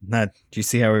 Well, do you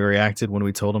see how he reacted when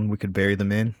we told him we could bury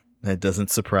them in? That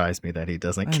doesn't surprise me that he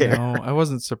doesn't care. No, I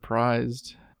wasn't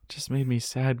surprised. It just made me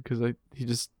sad because he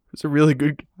just was a really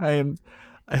good guy, and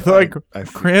I thought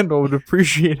Crandall would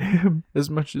appreciate him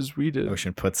as much as we did.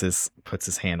 Ocean puts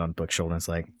his hand on Book's shoulder and is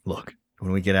like, look,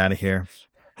 when we get out of here,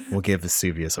 we'll give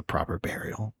Vesuvius a proper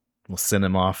burial. We'll send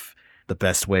him off the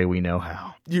best way we know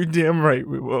how. You're damn right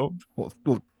we will.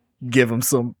 We'll give him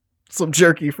some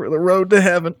jerky for the road to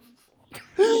heaven.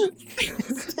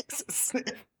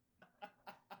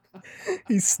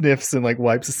 He sniffs and like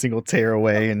wipes a single tear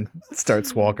away and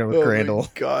starts walking with Crandall. My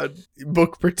God,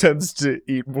 Book pretends to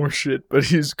eat more shit, but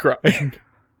he's crying.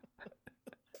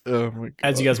 Oh my God.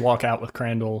 As you guys walk out with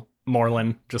Crandall,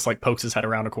 Moreland just like pokes his head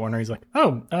around a corner. He's like,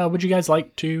 "Oh, would you guys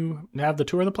like to have the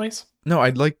tour of the place?" No,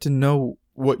 I'd like to know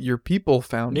what your people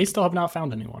found. They still have not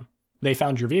found anyone. They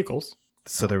found your vehicles.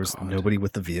 So there was nobody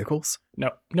with the vehicles?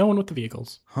 No one with the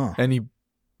vehicles. Huh. Any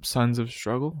signs of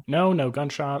struggle? No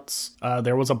gunshots.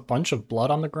 There was a bunch of blood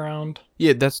on the ground.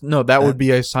 Yeah, that would be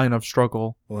a sign of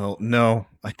struggle. Well, no,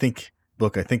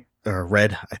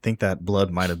 Red, I think that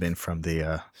blood might have been from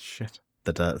the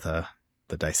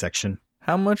dissection.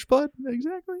 How much blood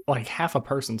exactly? Like half a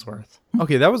person's worth.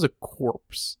 Okay, that was a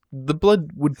corpse. The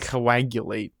blood would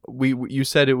coagulate. You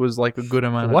said it was like a good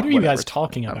amount. What are you whatever. guys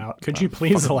talking about? Could you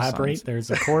please elaborate? Science.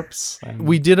 There's a corpse. And...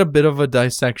 We did a bit of a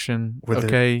dissection.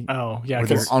 Okay. Oh yeah,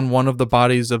 because on one of the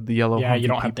bodies of the yellow. Yeah, you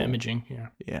don't people. have the imaging. Yeah.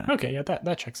 Yeah. Okay. Yeah,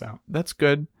 that checks out. That's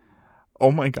good.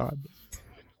 Oh my God.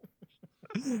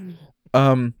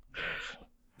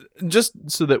 Just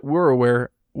so that we're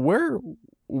aware, where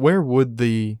would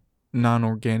the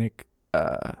non-organic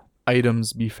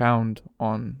items be found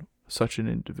on such an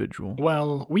individual?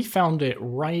 Well, we found it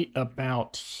right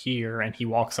about here, and he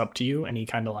walks up to you and he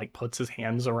kind of like puts his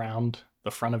hands around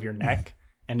the front of your neck,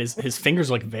 and his fingers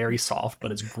look very soft,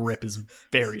 but his grip is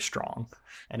very strong,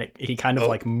 and he kind of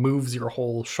like moves your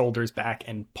whole shoulders back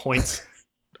and points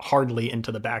hardly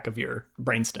into the back of your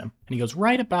brainstem, and he goes,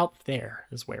 right about there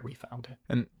is where we found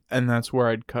it. And that's where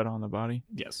I'd cut on the body?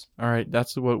 Yes. All right,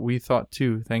 that's what we thought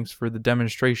too. Thanks for the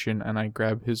demonstration. And I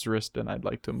grab his wrist and I'd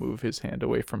like to move his hand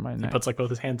away from my neck. He puts like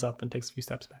both his hands up and takes a few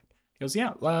steps back. He goes,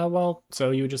 yeah, well,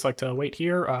 so you would just like to wait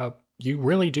here? You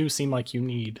really do seem like you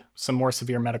need some more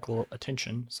severe medical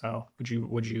attention. So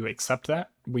would you accept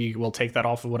that? We will take that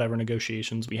off of whatever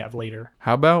negotiations we have later.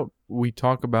 How about we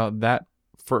talk about that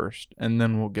first, and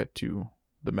then we'll get to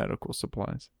the medical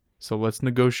supplies. So let's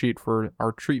negotiate for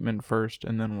our treatment first,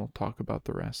 and then we'll talk about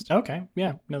the rest. Okay,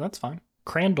 yeah, no, that's fine.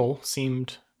 Crandall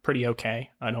seemed pretty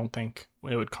okay. I don't think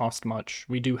it would cost much.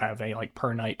 We do have a like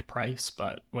per night price,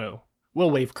 but we'll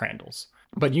waive Crandall's.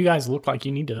 But you guys look like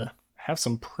you need to have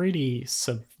some pretty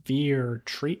severe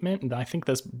treatment, and I think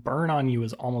this burn on you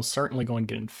is almost certainly going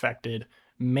to get infected,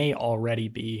 may already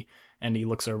be. And he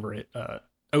looks over at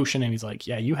Ocean and he's like,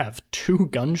 yeah, you have 2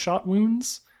 gunshot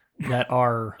wounds that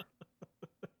are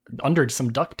under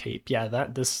some duct tape. Yeah,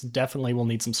 this definitely will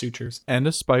need some sutures. And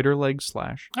a spider leg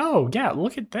slash. Oh, yeah,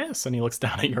 look at this. And he looks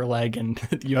down at your leg and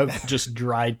you have just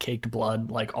dried, caked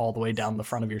blood like all the way down the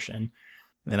front of your shin.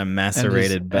 And a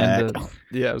macerated back.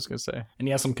 Yeah, I was going to say. And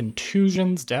he has some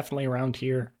contusions definitely around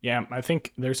here. Yeah, I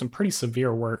think there's some pretty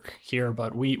severe work here,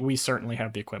 but we certainly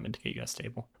have the equipment to get you guys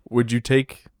stable. Would you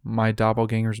take my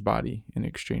doppelganger's body in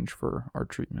exchange for our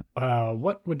treatment?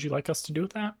 What would you like us to do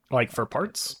with that? Like for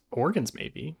parts? Organs,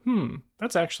 maybe.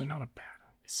 That's actually not a bad.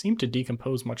 They seem to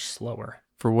decompose much slower.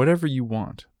 For whatever you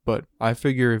want. But I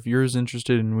figure if you're as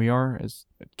interested and we are as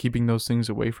keeping those things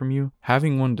away from you,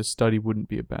 having one to study wouldn't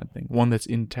be a bad thing. One that's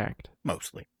intact.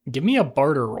 Mostly. Give me a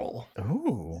barter roll.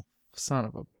 Ooh. Son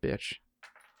of a bitch.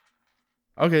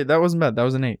 Okay, that wasn't bad. That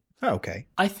was an 8. Oh, okay.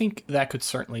 I think that could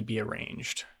certainly be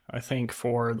arranged. I think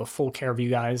for the full care of you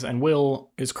guys, and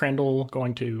is Crandall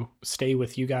going to stay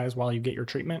with you guys while you get your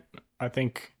treatment? I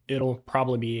think it'll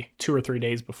probably be 2 or 3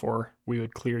 days before we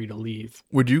would clear you to leave.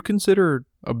 Would you consider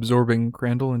absorbing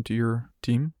Crandall into your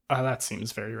team? That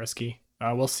seems very risky.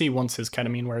 We'll see once his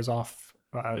ketamine wears off.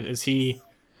 Is he?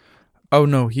 Oh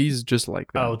no, he's just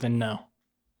like that. Oh, then no.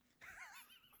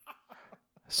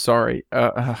 Sorry.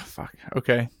 Fuck.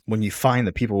 Okay. When you find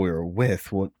the people we were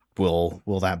with,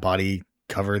 will that body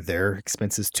cover their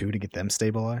expenses too to get them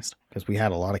stabilized? Because we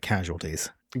had a lot of casualties.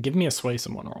 Give me a sway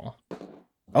someone roll.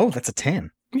 Oh, that's a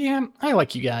 10. Yeah, I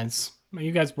like you guys.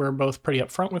 You guys were both pretty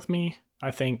upfront with me.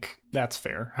 I think that's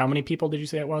fair. How many people did you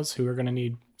say it was who are going to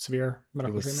need severe It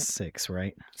medical was treatment? 6,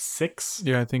 right? 6?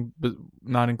 Yeah, I think, but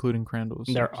not including Crandall.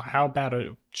 How bad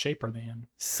a shape are they in?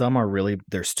 Some are really.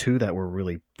 There's 2 that were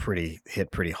really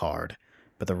hit pretty hard,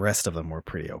 but the rest of them were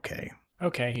pretty okay.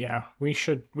 Okay, yeah, we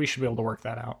should be able to work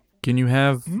that out. Can you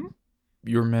have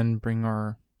your men bring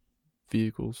our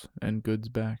vehicles and goods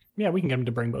back? Yeah, we can get them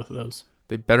to bring both of those.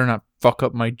 They better not fuck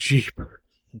up my Jeep.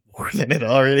 More than it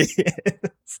already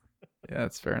is. Yeah,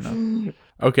 that's fair enough.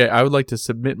 Okay, I would like to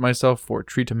submit myself for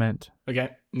treatment.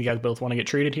 Okay, you guys both want to get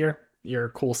treated here? You're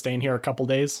cool staying here a couple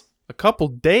days? A couple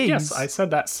days? Yes, I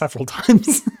said that several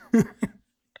times.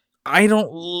 I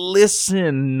don't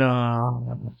listen.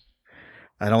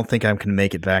 I don't think I can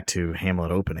make it back to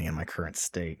Hamlet opening in my current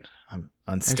state. I'm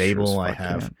unstable. I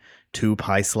have 2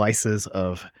 pie slices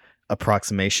of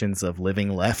approximations of living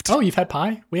left. Oh, you've had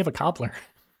pie? We have a cobbler.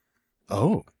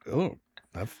 Oh.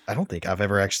 I don't think I've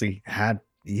ever actually had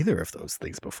either of those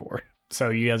things before. So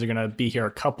you guys are going to be here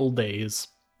a couple days.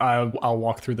 I'll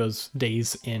walk through those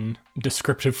days in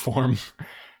descriptive form.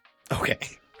 Okay.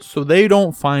 So they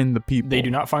don't find the people. They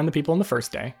do not find the people on the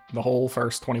first day, the whole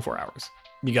first 24 hours.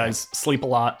 You guys sleep a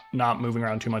lot, not moving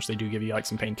around too much. They do give you like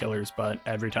some painkillers, but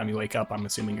every time you wake up, I'm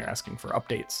assuming you're asking for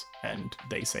updates, and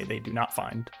they say they do not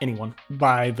find anyone.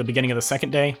 By the beginning of the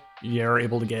second day, you're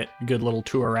able to get a good little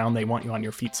tour around. They want you on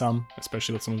your feet some,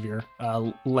 especially with some of your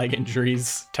leg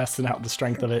injuries, testing out the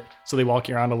strength of it. So they walk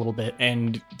you around a little bit,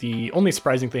 and the only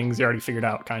surprising things you already figured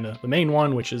out, kind of the main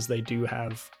one, which is they do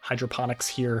have hydroponics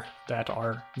here that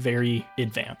are very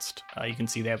advanced. You can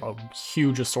see they have a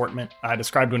huge assortment. I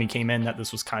described when he came in that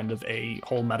this was kind of a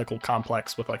whole medical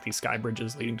complex with like these sky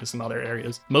bridges leading to some other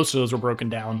areas. Most of those were broken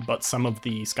down, but some of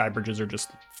the sky bridges are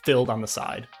just filled on the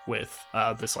side with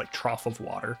this like trough of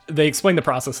water. They explain the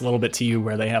process a little bit to you,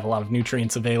 where they have a lot of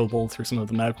nutrients available through some of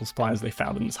the medical supplies they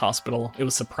found in this hospital. It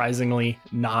was surprisingly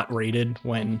not rated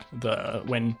when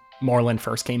Moreland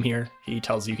first came here. He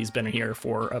tells you he's been here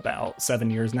for about 7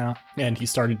 years now, and he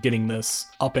started getting this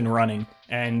up and running.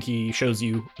 And he shows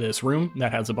you this room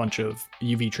that has a bunch of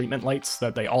UV treatment lights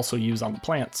that they also use on the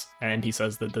plants. And he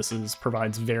says that this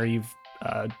provides very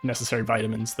necessary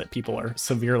vitamins that people are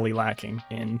severely lacking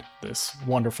in this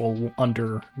wonderful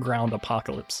underground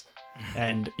apocalypse.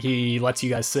 And he lets you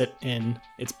guys sit in,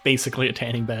 it's basically a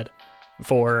tanning bed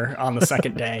on the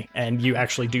second day, and you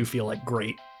actually do feel like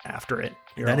great after it.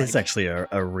 That is actually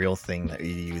a real thing that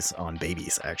you use on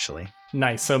babies, actually.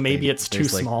 Nice. So maybe it's too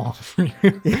small for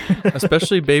you.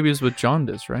 Especially babies with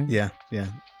jaundice, right? Yeah.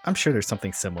 I'm sure there's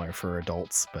something similar for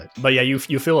adults, but yeah, you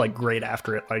feel like great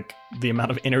after it. Like the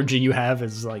amount of energy you have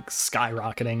is like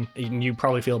skyrocketing. And you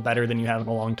probably feel better than you have in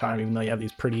a long time, even though you have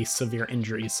these pretty severe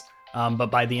injuries. But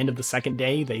by the end of the second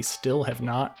day, they still have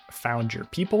not found your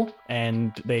people,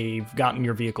 and they've gotten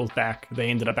your vehicles back. They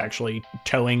ended up actually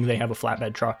towing. They have a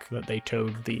flatbed truck that they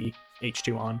towed the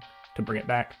H2 on to bring it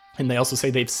back. And they also say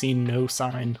they've seen no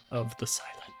sign of the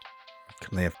silent.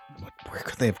 Where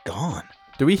could they have gone?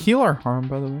 Do we heal our harm,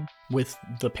 by the way? With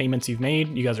the payments you've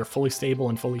made, you guys are fully stable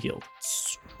and fully healed.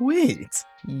 Sweet.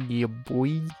 Yeah,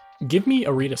 boy. Give me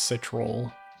a read a sitch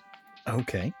roll.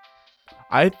 Okay.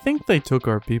 I think they took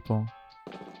our people.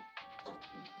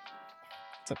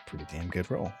 That's a pretty damn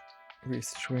good roll. Read a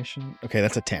situation. Okay,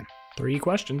 that's a 10. 3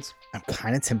 questions. I'm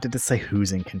kind of tempted to say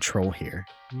who's in control here.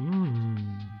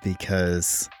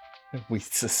 Because we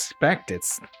suspect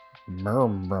it's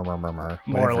Moreland.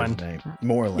 Moreland.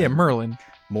 Yeah, Merlin.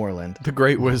 Moreland. The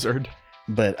Great Wizard.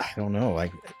 But I don't know.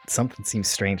 Something seems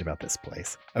strange about this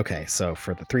place. Okay, so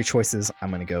for the 3 choices, I'm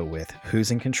going to go with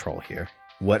who's in control here.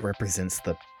 What represents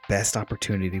the best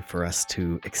opportunity for us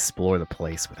to explore the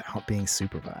place without being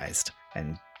supervised?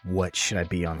 And what should I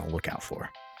be on the lookout for?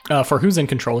 For who's in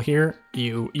control here,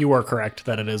 you are correct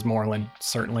that it is Moreland,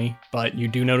 certainly. But you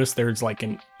do notice there's like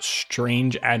a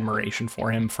strange admiration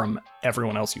for him from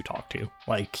everyone else you talk to.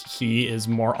 Like, he is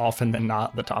more often than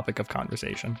not the topic of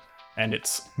conversation. And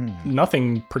it's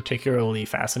nothing particularly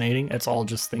fascinating. It's all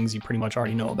just things you pretty much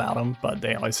already know about him, but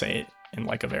they always say it in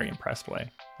like a very impressed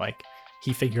way. Like,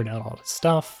 he figured out all this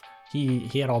stuff. He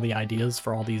had all the ideas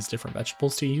for all these different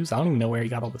vegetables to use. I don't even know where he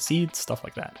got all the seeds, stuff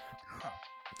like that.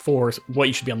 For what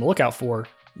you should be on the lookout for,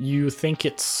 you think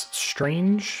it's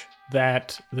strange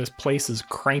that this place is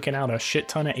cranking out a shit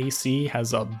ton of AC,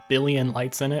 has a billion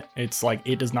lights in it. It's like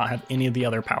it does not have any of the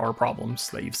other power problems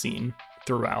that you've seen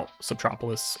throughout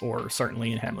Subtropolis or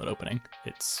certainly in Hamlet Opening.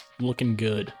 It's looking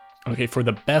good. Okay, for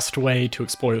the best way to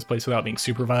explore this place without being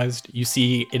supervised, you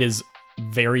see it is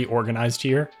very organized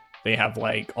here. They have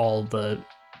like all the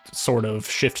sort of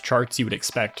shift charts you would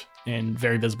expect in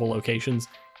very visible locations,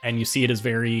 and you see it as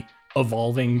very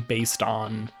evolving based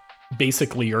on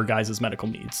basically your guys' medical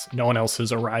needs. No one else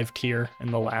has arrived here in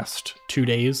the last 2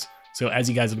 days, so as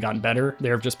you guys have gotten better,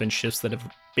 there have just been shifts that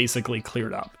have basically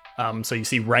cleared up. So you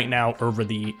see right now over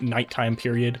the nighttime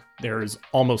period, there is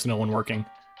almost no one working.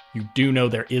 You do know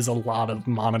there is a lot of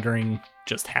monitoring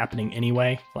just happening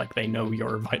anyway, like they know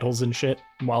your vitals and shit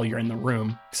while you're in the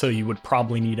room, so you would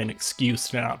probably need an excuse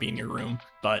to not be in your room,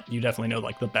 but you definitely know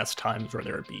like the best times where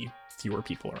there would be fewer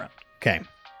people around. Okay.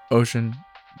 Ocean,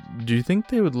 do you think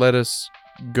they would let us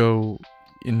go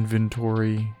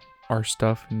inventory our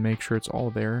stuff and make sure it's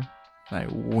all there? I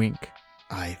wink.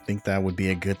 I think that would be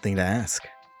a good thing to ask.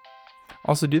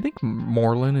 Also, do you think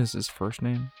Moreland is his first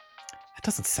name? That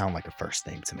doesn't sound like a first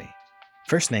name to me.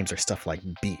 First names are stuff like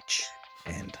Beach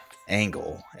and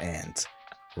Angle and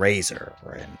Razor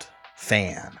and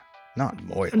Fan, not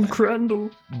Moreland. And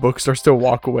Crandall. Book starts to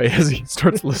walk away as he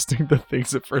starts listing the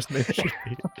things that first name should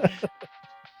be.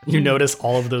 You notice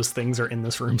all of those things are in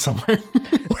this room somewhere.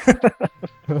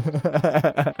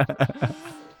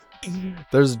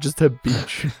 There's just a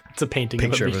beach. It's a painting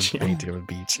Picture of a beach. painting of a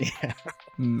beach. Yeah.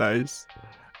 Nice.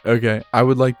 Okay, I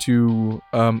would like to.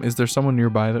 Is there someone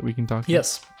nearby that we can talk to?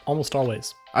 Yes, almost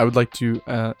always. I would like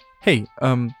to. Hey,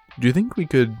 do you think we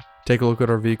could take a look at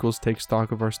our vehicles, take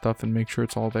stock of our stuff, and make sure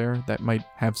it's all there? That might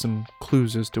have some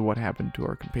clues as to what happened to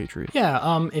our compatriots.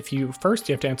 Yeah, if you have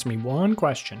to answer me one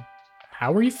question.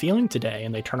 How are you feeling today?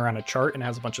 And they turn around a chart and it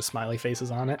has a bunch of smiley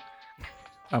faces on it.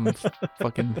 I'm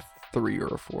fucking 3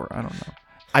 or 4. I don't know.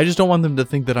 I just don't want them to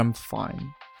think that I'm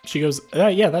fine. She goes,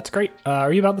 yeah, that's great.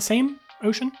 Are you about the same,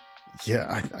 Ocean?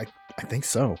 Yeah, I think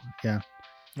so. Yeah.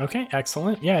 Okay,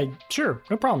 excellent. Yeah, sure,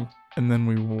 no problem. And then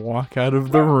we walk out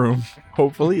of the room.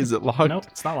 Hopefully, is it locked? Nope,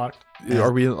 it's not locked.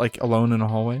 Are we like alone in a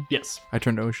hallway? Yes. I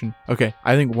turn to Ocean. Okay,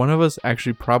 I think one of us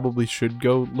actually probably should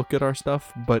go look at our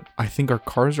stuff, but I think our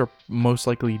cars are most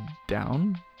likely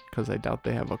down because I doubt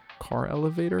they have a car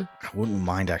elevator. I wouldn't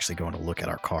mind actually going to look at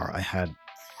our car. I had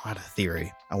a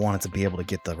theory. I wanted to be able to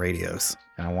get the radios,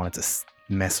 and I wanted to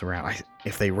mess around.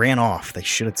 If they ran off, they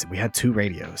should have. We had 2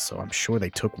 radios, so I'm sure they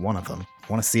took one of them. I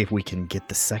want to see if we can get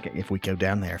the second. If we go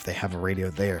down there, if they have a radio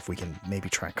there, if we can maybe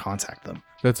try and contact them.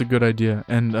 That's a good idea.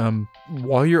 And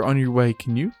while you're on your way,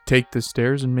 can you take the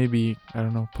stairs and maybe, I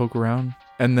don't know, poke around?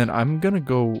 And then I'm gonna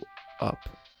go up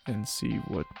and see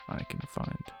what I can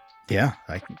find. Yeah,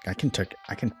 I can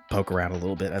poke around a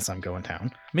little bit as I'm going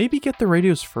down. Maybe get the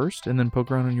radios first and then poke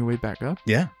around on your way back up.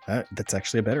 Yeah, that's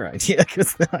actually a better idea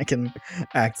because then I can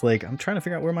act like I'm trying to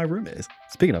figure out where my room is.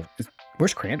 Speaking of,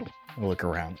 where's Crandall? I'll look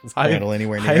around. Is Crandall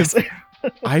anywhere near us?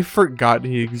 I forgot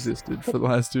he existed for the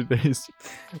last 2 days.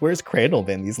 Where's Crandall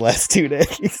been these last 2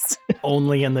 days?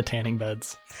 Only in the tanning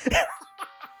beds.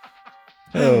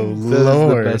 Oh, That's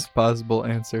Lord. the best possible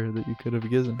answer that you could have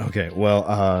given. Okay,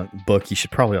 well, Book, you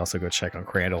should probably also go check on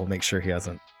Crandall, make sure he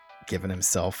hasn't given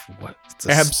himself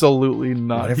Absolutely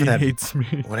not. whatever He that- hates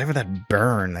me. whatever that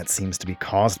burn that seems to be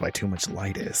caused by too much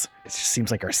light is. It just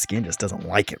seems like our skin just doesn't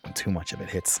like it when too much of it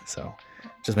hits. So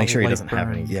just make A sure he light doesn't have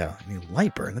any. burn. Yeah, I mean,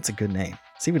 light burn. That's a good name.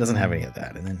 See if he doesn't have any of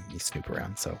that, and then you snoop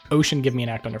around. So Ocean, give me an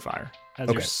act under fire as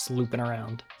Okay. you're slooping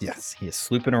around. yes, he is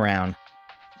slooping around.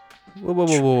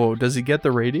 Whoa. Does he get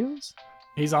the radios?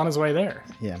 He's on his way there.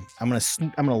 Yeah, I'm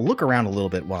gonna look around a little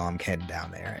bit while I'm heading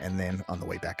down there, and then on the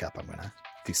way back up, I'm gonna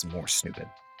do some more snooping.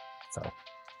 So,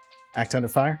 act under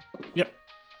fire. Yep.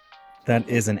 That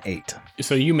is an 8.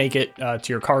 So you make it to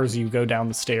your cars, you go down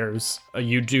the stairs.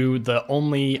 You do the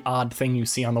only odd thing you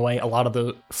see on the way. A lot of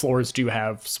the floors do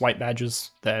have swipe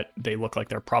badges that they look like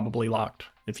they're probably locked.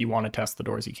 If you want to test the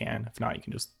doors, you can. If not, you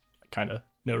can just kind of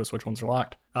notice which ones are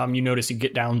locked. You notice you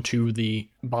get down to the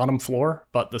bottom floor,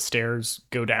 but the stairs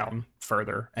go down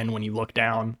further. And when you look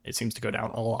down, it seems to go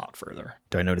down a lot further.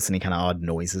 Do I notice any kind of odd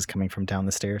noises coming from down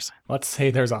the stairs? Let's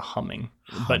say there's a humming,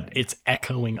 but it's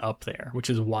echoing up there, which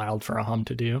is wild for a hum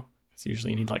to do. So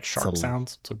usually you need like sharp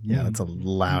sounds. So Yeah, that's a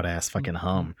loud ass fucking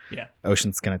hum. Yeah.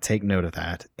 Ocean's going to take note of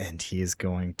that, and he is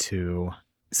going to.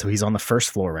 So he's on the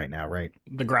first floor right now, right?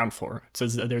 The ground floor. It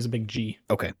says there's a big G.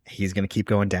 Okay. He's going to keep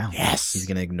going down. Yes. He's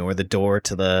going to ignore the door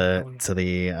to the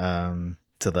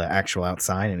actual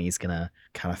outside, and he's going to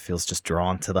kind of feels just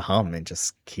drawn to the hum and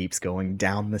just keeps going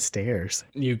down the stairs.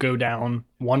 You go down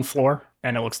one floor,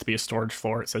 and it looks to be a storage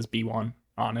floor. It says B1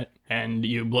 on it, and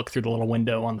you look through the little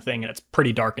window on the thing, and it's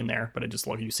pretty dark in there, but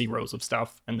you see rows of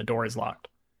stuff, and the door is locked.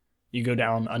 You go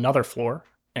down another floor,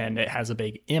 and it has a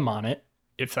big M on it,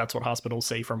 if that's what hospitals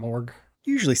say for morgue.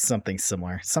 Usually something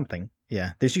similar. Something.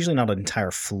 Yeah. There's usually not an entire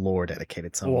floor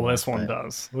dedicated to Well, morgue, this one but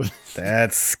does.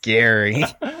 That's scary.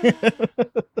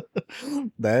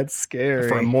 That's scary.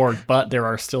 For a morgue, but there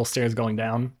are still stairs going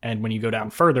down, and when you go down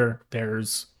further,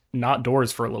 there's not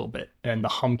doors for a little bit, and the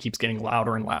hum keeps getting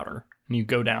louder and louder. And you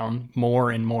go down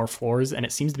more and more floors, and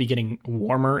it seems to be getting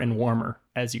warmer and warmer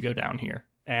as you go down here.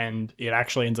 And it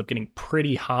actually ends up getting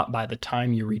pretty hot by the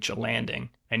time you reach a landing.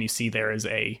 And you see there is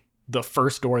the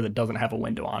first door that doesn't have a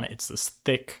window on it. It's this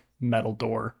thick metal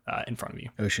door in front of you.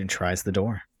 Ocean tries the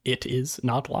door. It is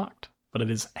not locked, but it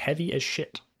is heavy as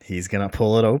shit. He's going to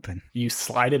pull it open. You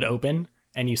slide it open,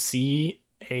 and you see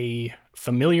a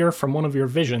familiar from one of your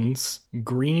visions,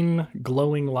 green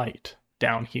glowing light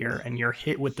down here. And you're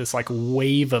hit with this like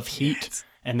wave of heat,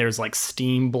 and there's like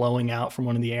steam blowing out from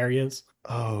one of the areas.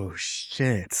 Oh,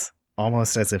 shit.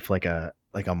 Almost as if like a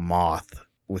moth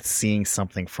with seeing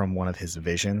something from one of his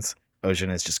visions.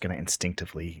 Ocean is just going to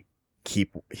instinctively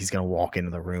he's going to walk into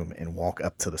the room and walk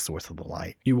up to the source of the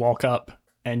light. You walk up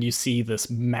and you see this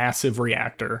massive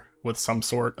reactor with some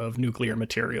sort of nuclear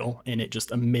material in it, just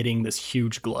emitting this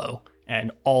huge glow,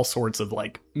 and all sorts of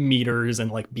like meters and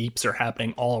like beeps are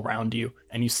happening all around you.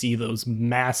 And you see those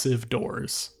massive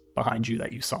doors behind you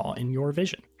that you saw in your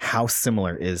vision. How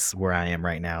similar is where I am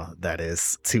right now that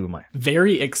is to my...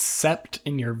 Very, except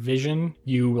in your vision,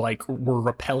 you like were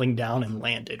rappelling down and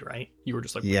landed, right? You were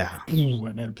just like, yeah,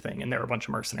 and everything, and there were a bunch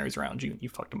of mercenaries around you, and you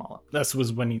fucked them all up. This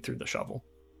was when you threw the shovel.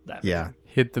 Yeah.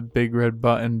 Hit the big red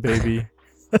button, baby.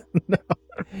 No.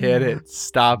 Hit it.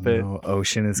 Stop it. No,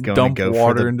 Ocean is going Dump to go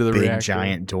water for the into the big reactor.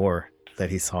 Giant door that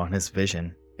he saw in his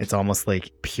vision. It's almost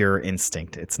like pure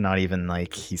instinct. It's not even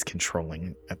like he's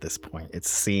controlling at this point. It's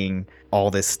seeing all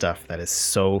this stuff that is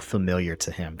so familiar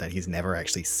to him that he's never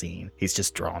actually seen. He's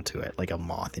just drawn to it like a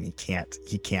moth, and he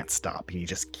can't stop. He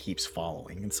just keeps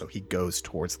following. And so he goes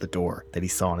towards the door that he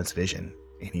saw in his vision,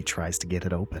 and he tries to get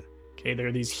it open. Okay, there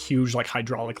are these huge like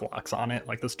hydraulic locks on it.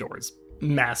 Like this door is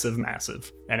massive,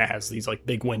 and it has these like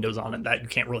big windows on it that you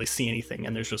can't really see anything.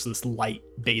 And there's just this light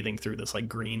bathing through this like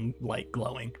green light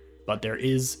glowing. But there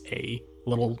is a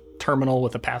little terminal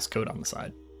with a passcode on the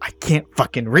side. I can't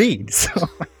fucking read. So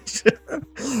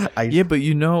yeah, but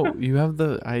you have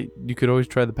you could always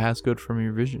try the passcode from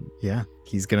your vision. Yeah,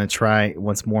 he's going to try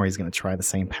once more. He's going to try the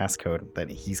same passcode that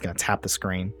he's going to tap the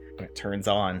screen and it turns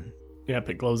on. Yep,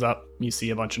 it glows up. You see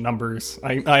a bunch of numbers.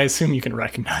 I assume you can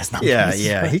recognize numbers.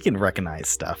 Yeah, he can recognize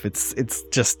stuff. It's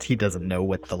just he doesn't know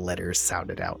what the letters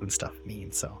sounded out and stuff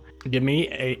mean. So give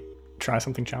me try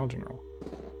something challenging roll.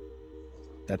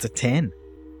 That's a 10.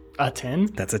 A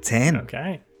 10? That's a 10.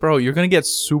 Okay. Bro, you're going to get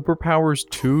superpowers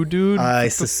too, dude? I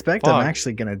suspect I'm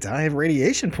actually going to die of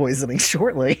radiation poisoning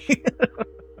shortly.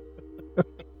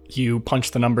 You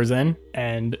punch the numbers in,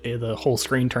 and the whole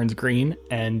screen turns green,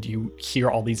 and you hear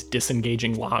all these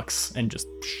disengaging locks, and just...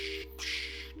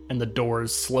 and the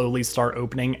doors slowly start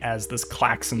opening as this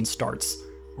klaxon starts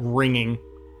ringing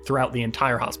throughout the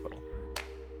entire hospital.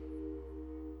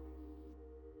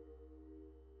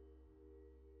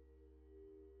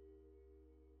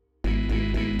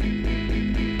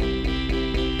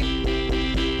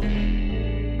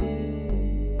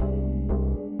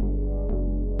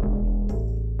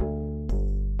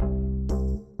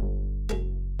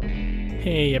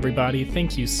 Hey everybody,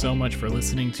 thank you so much for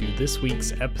listening to this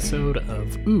week's episode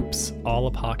of Oops, All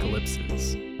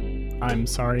Apocalypses. I'm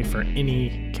sorry for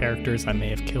any characters I may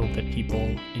have killed that people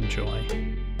enjoy.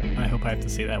 I hope I have to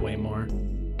say that way more.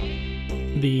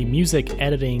 The music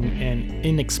editing and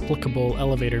inexplicable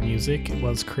elevator music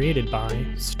was created by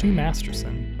Stu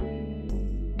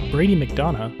Masterson. Brady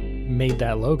McDonough made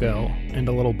that logo, and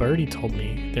a little birdie told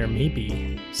me there may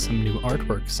be some new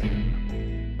artwork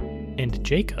soon. And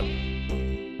Jacob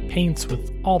paints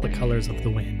with all the colors of the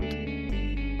wind.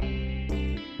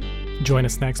 Join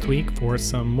us next week for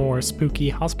some more spooky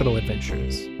hospital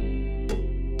adventures.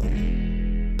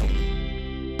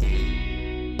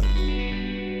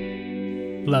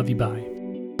 Love you, bye.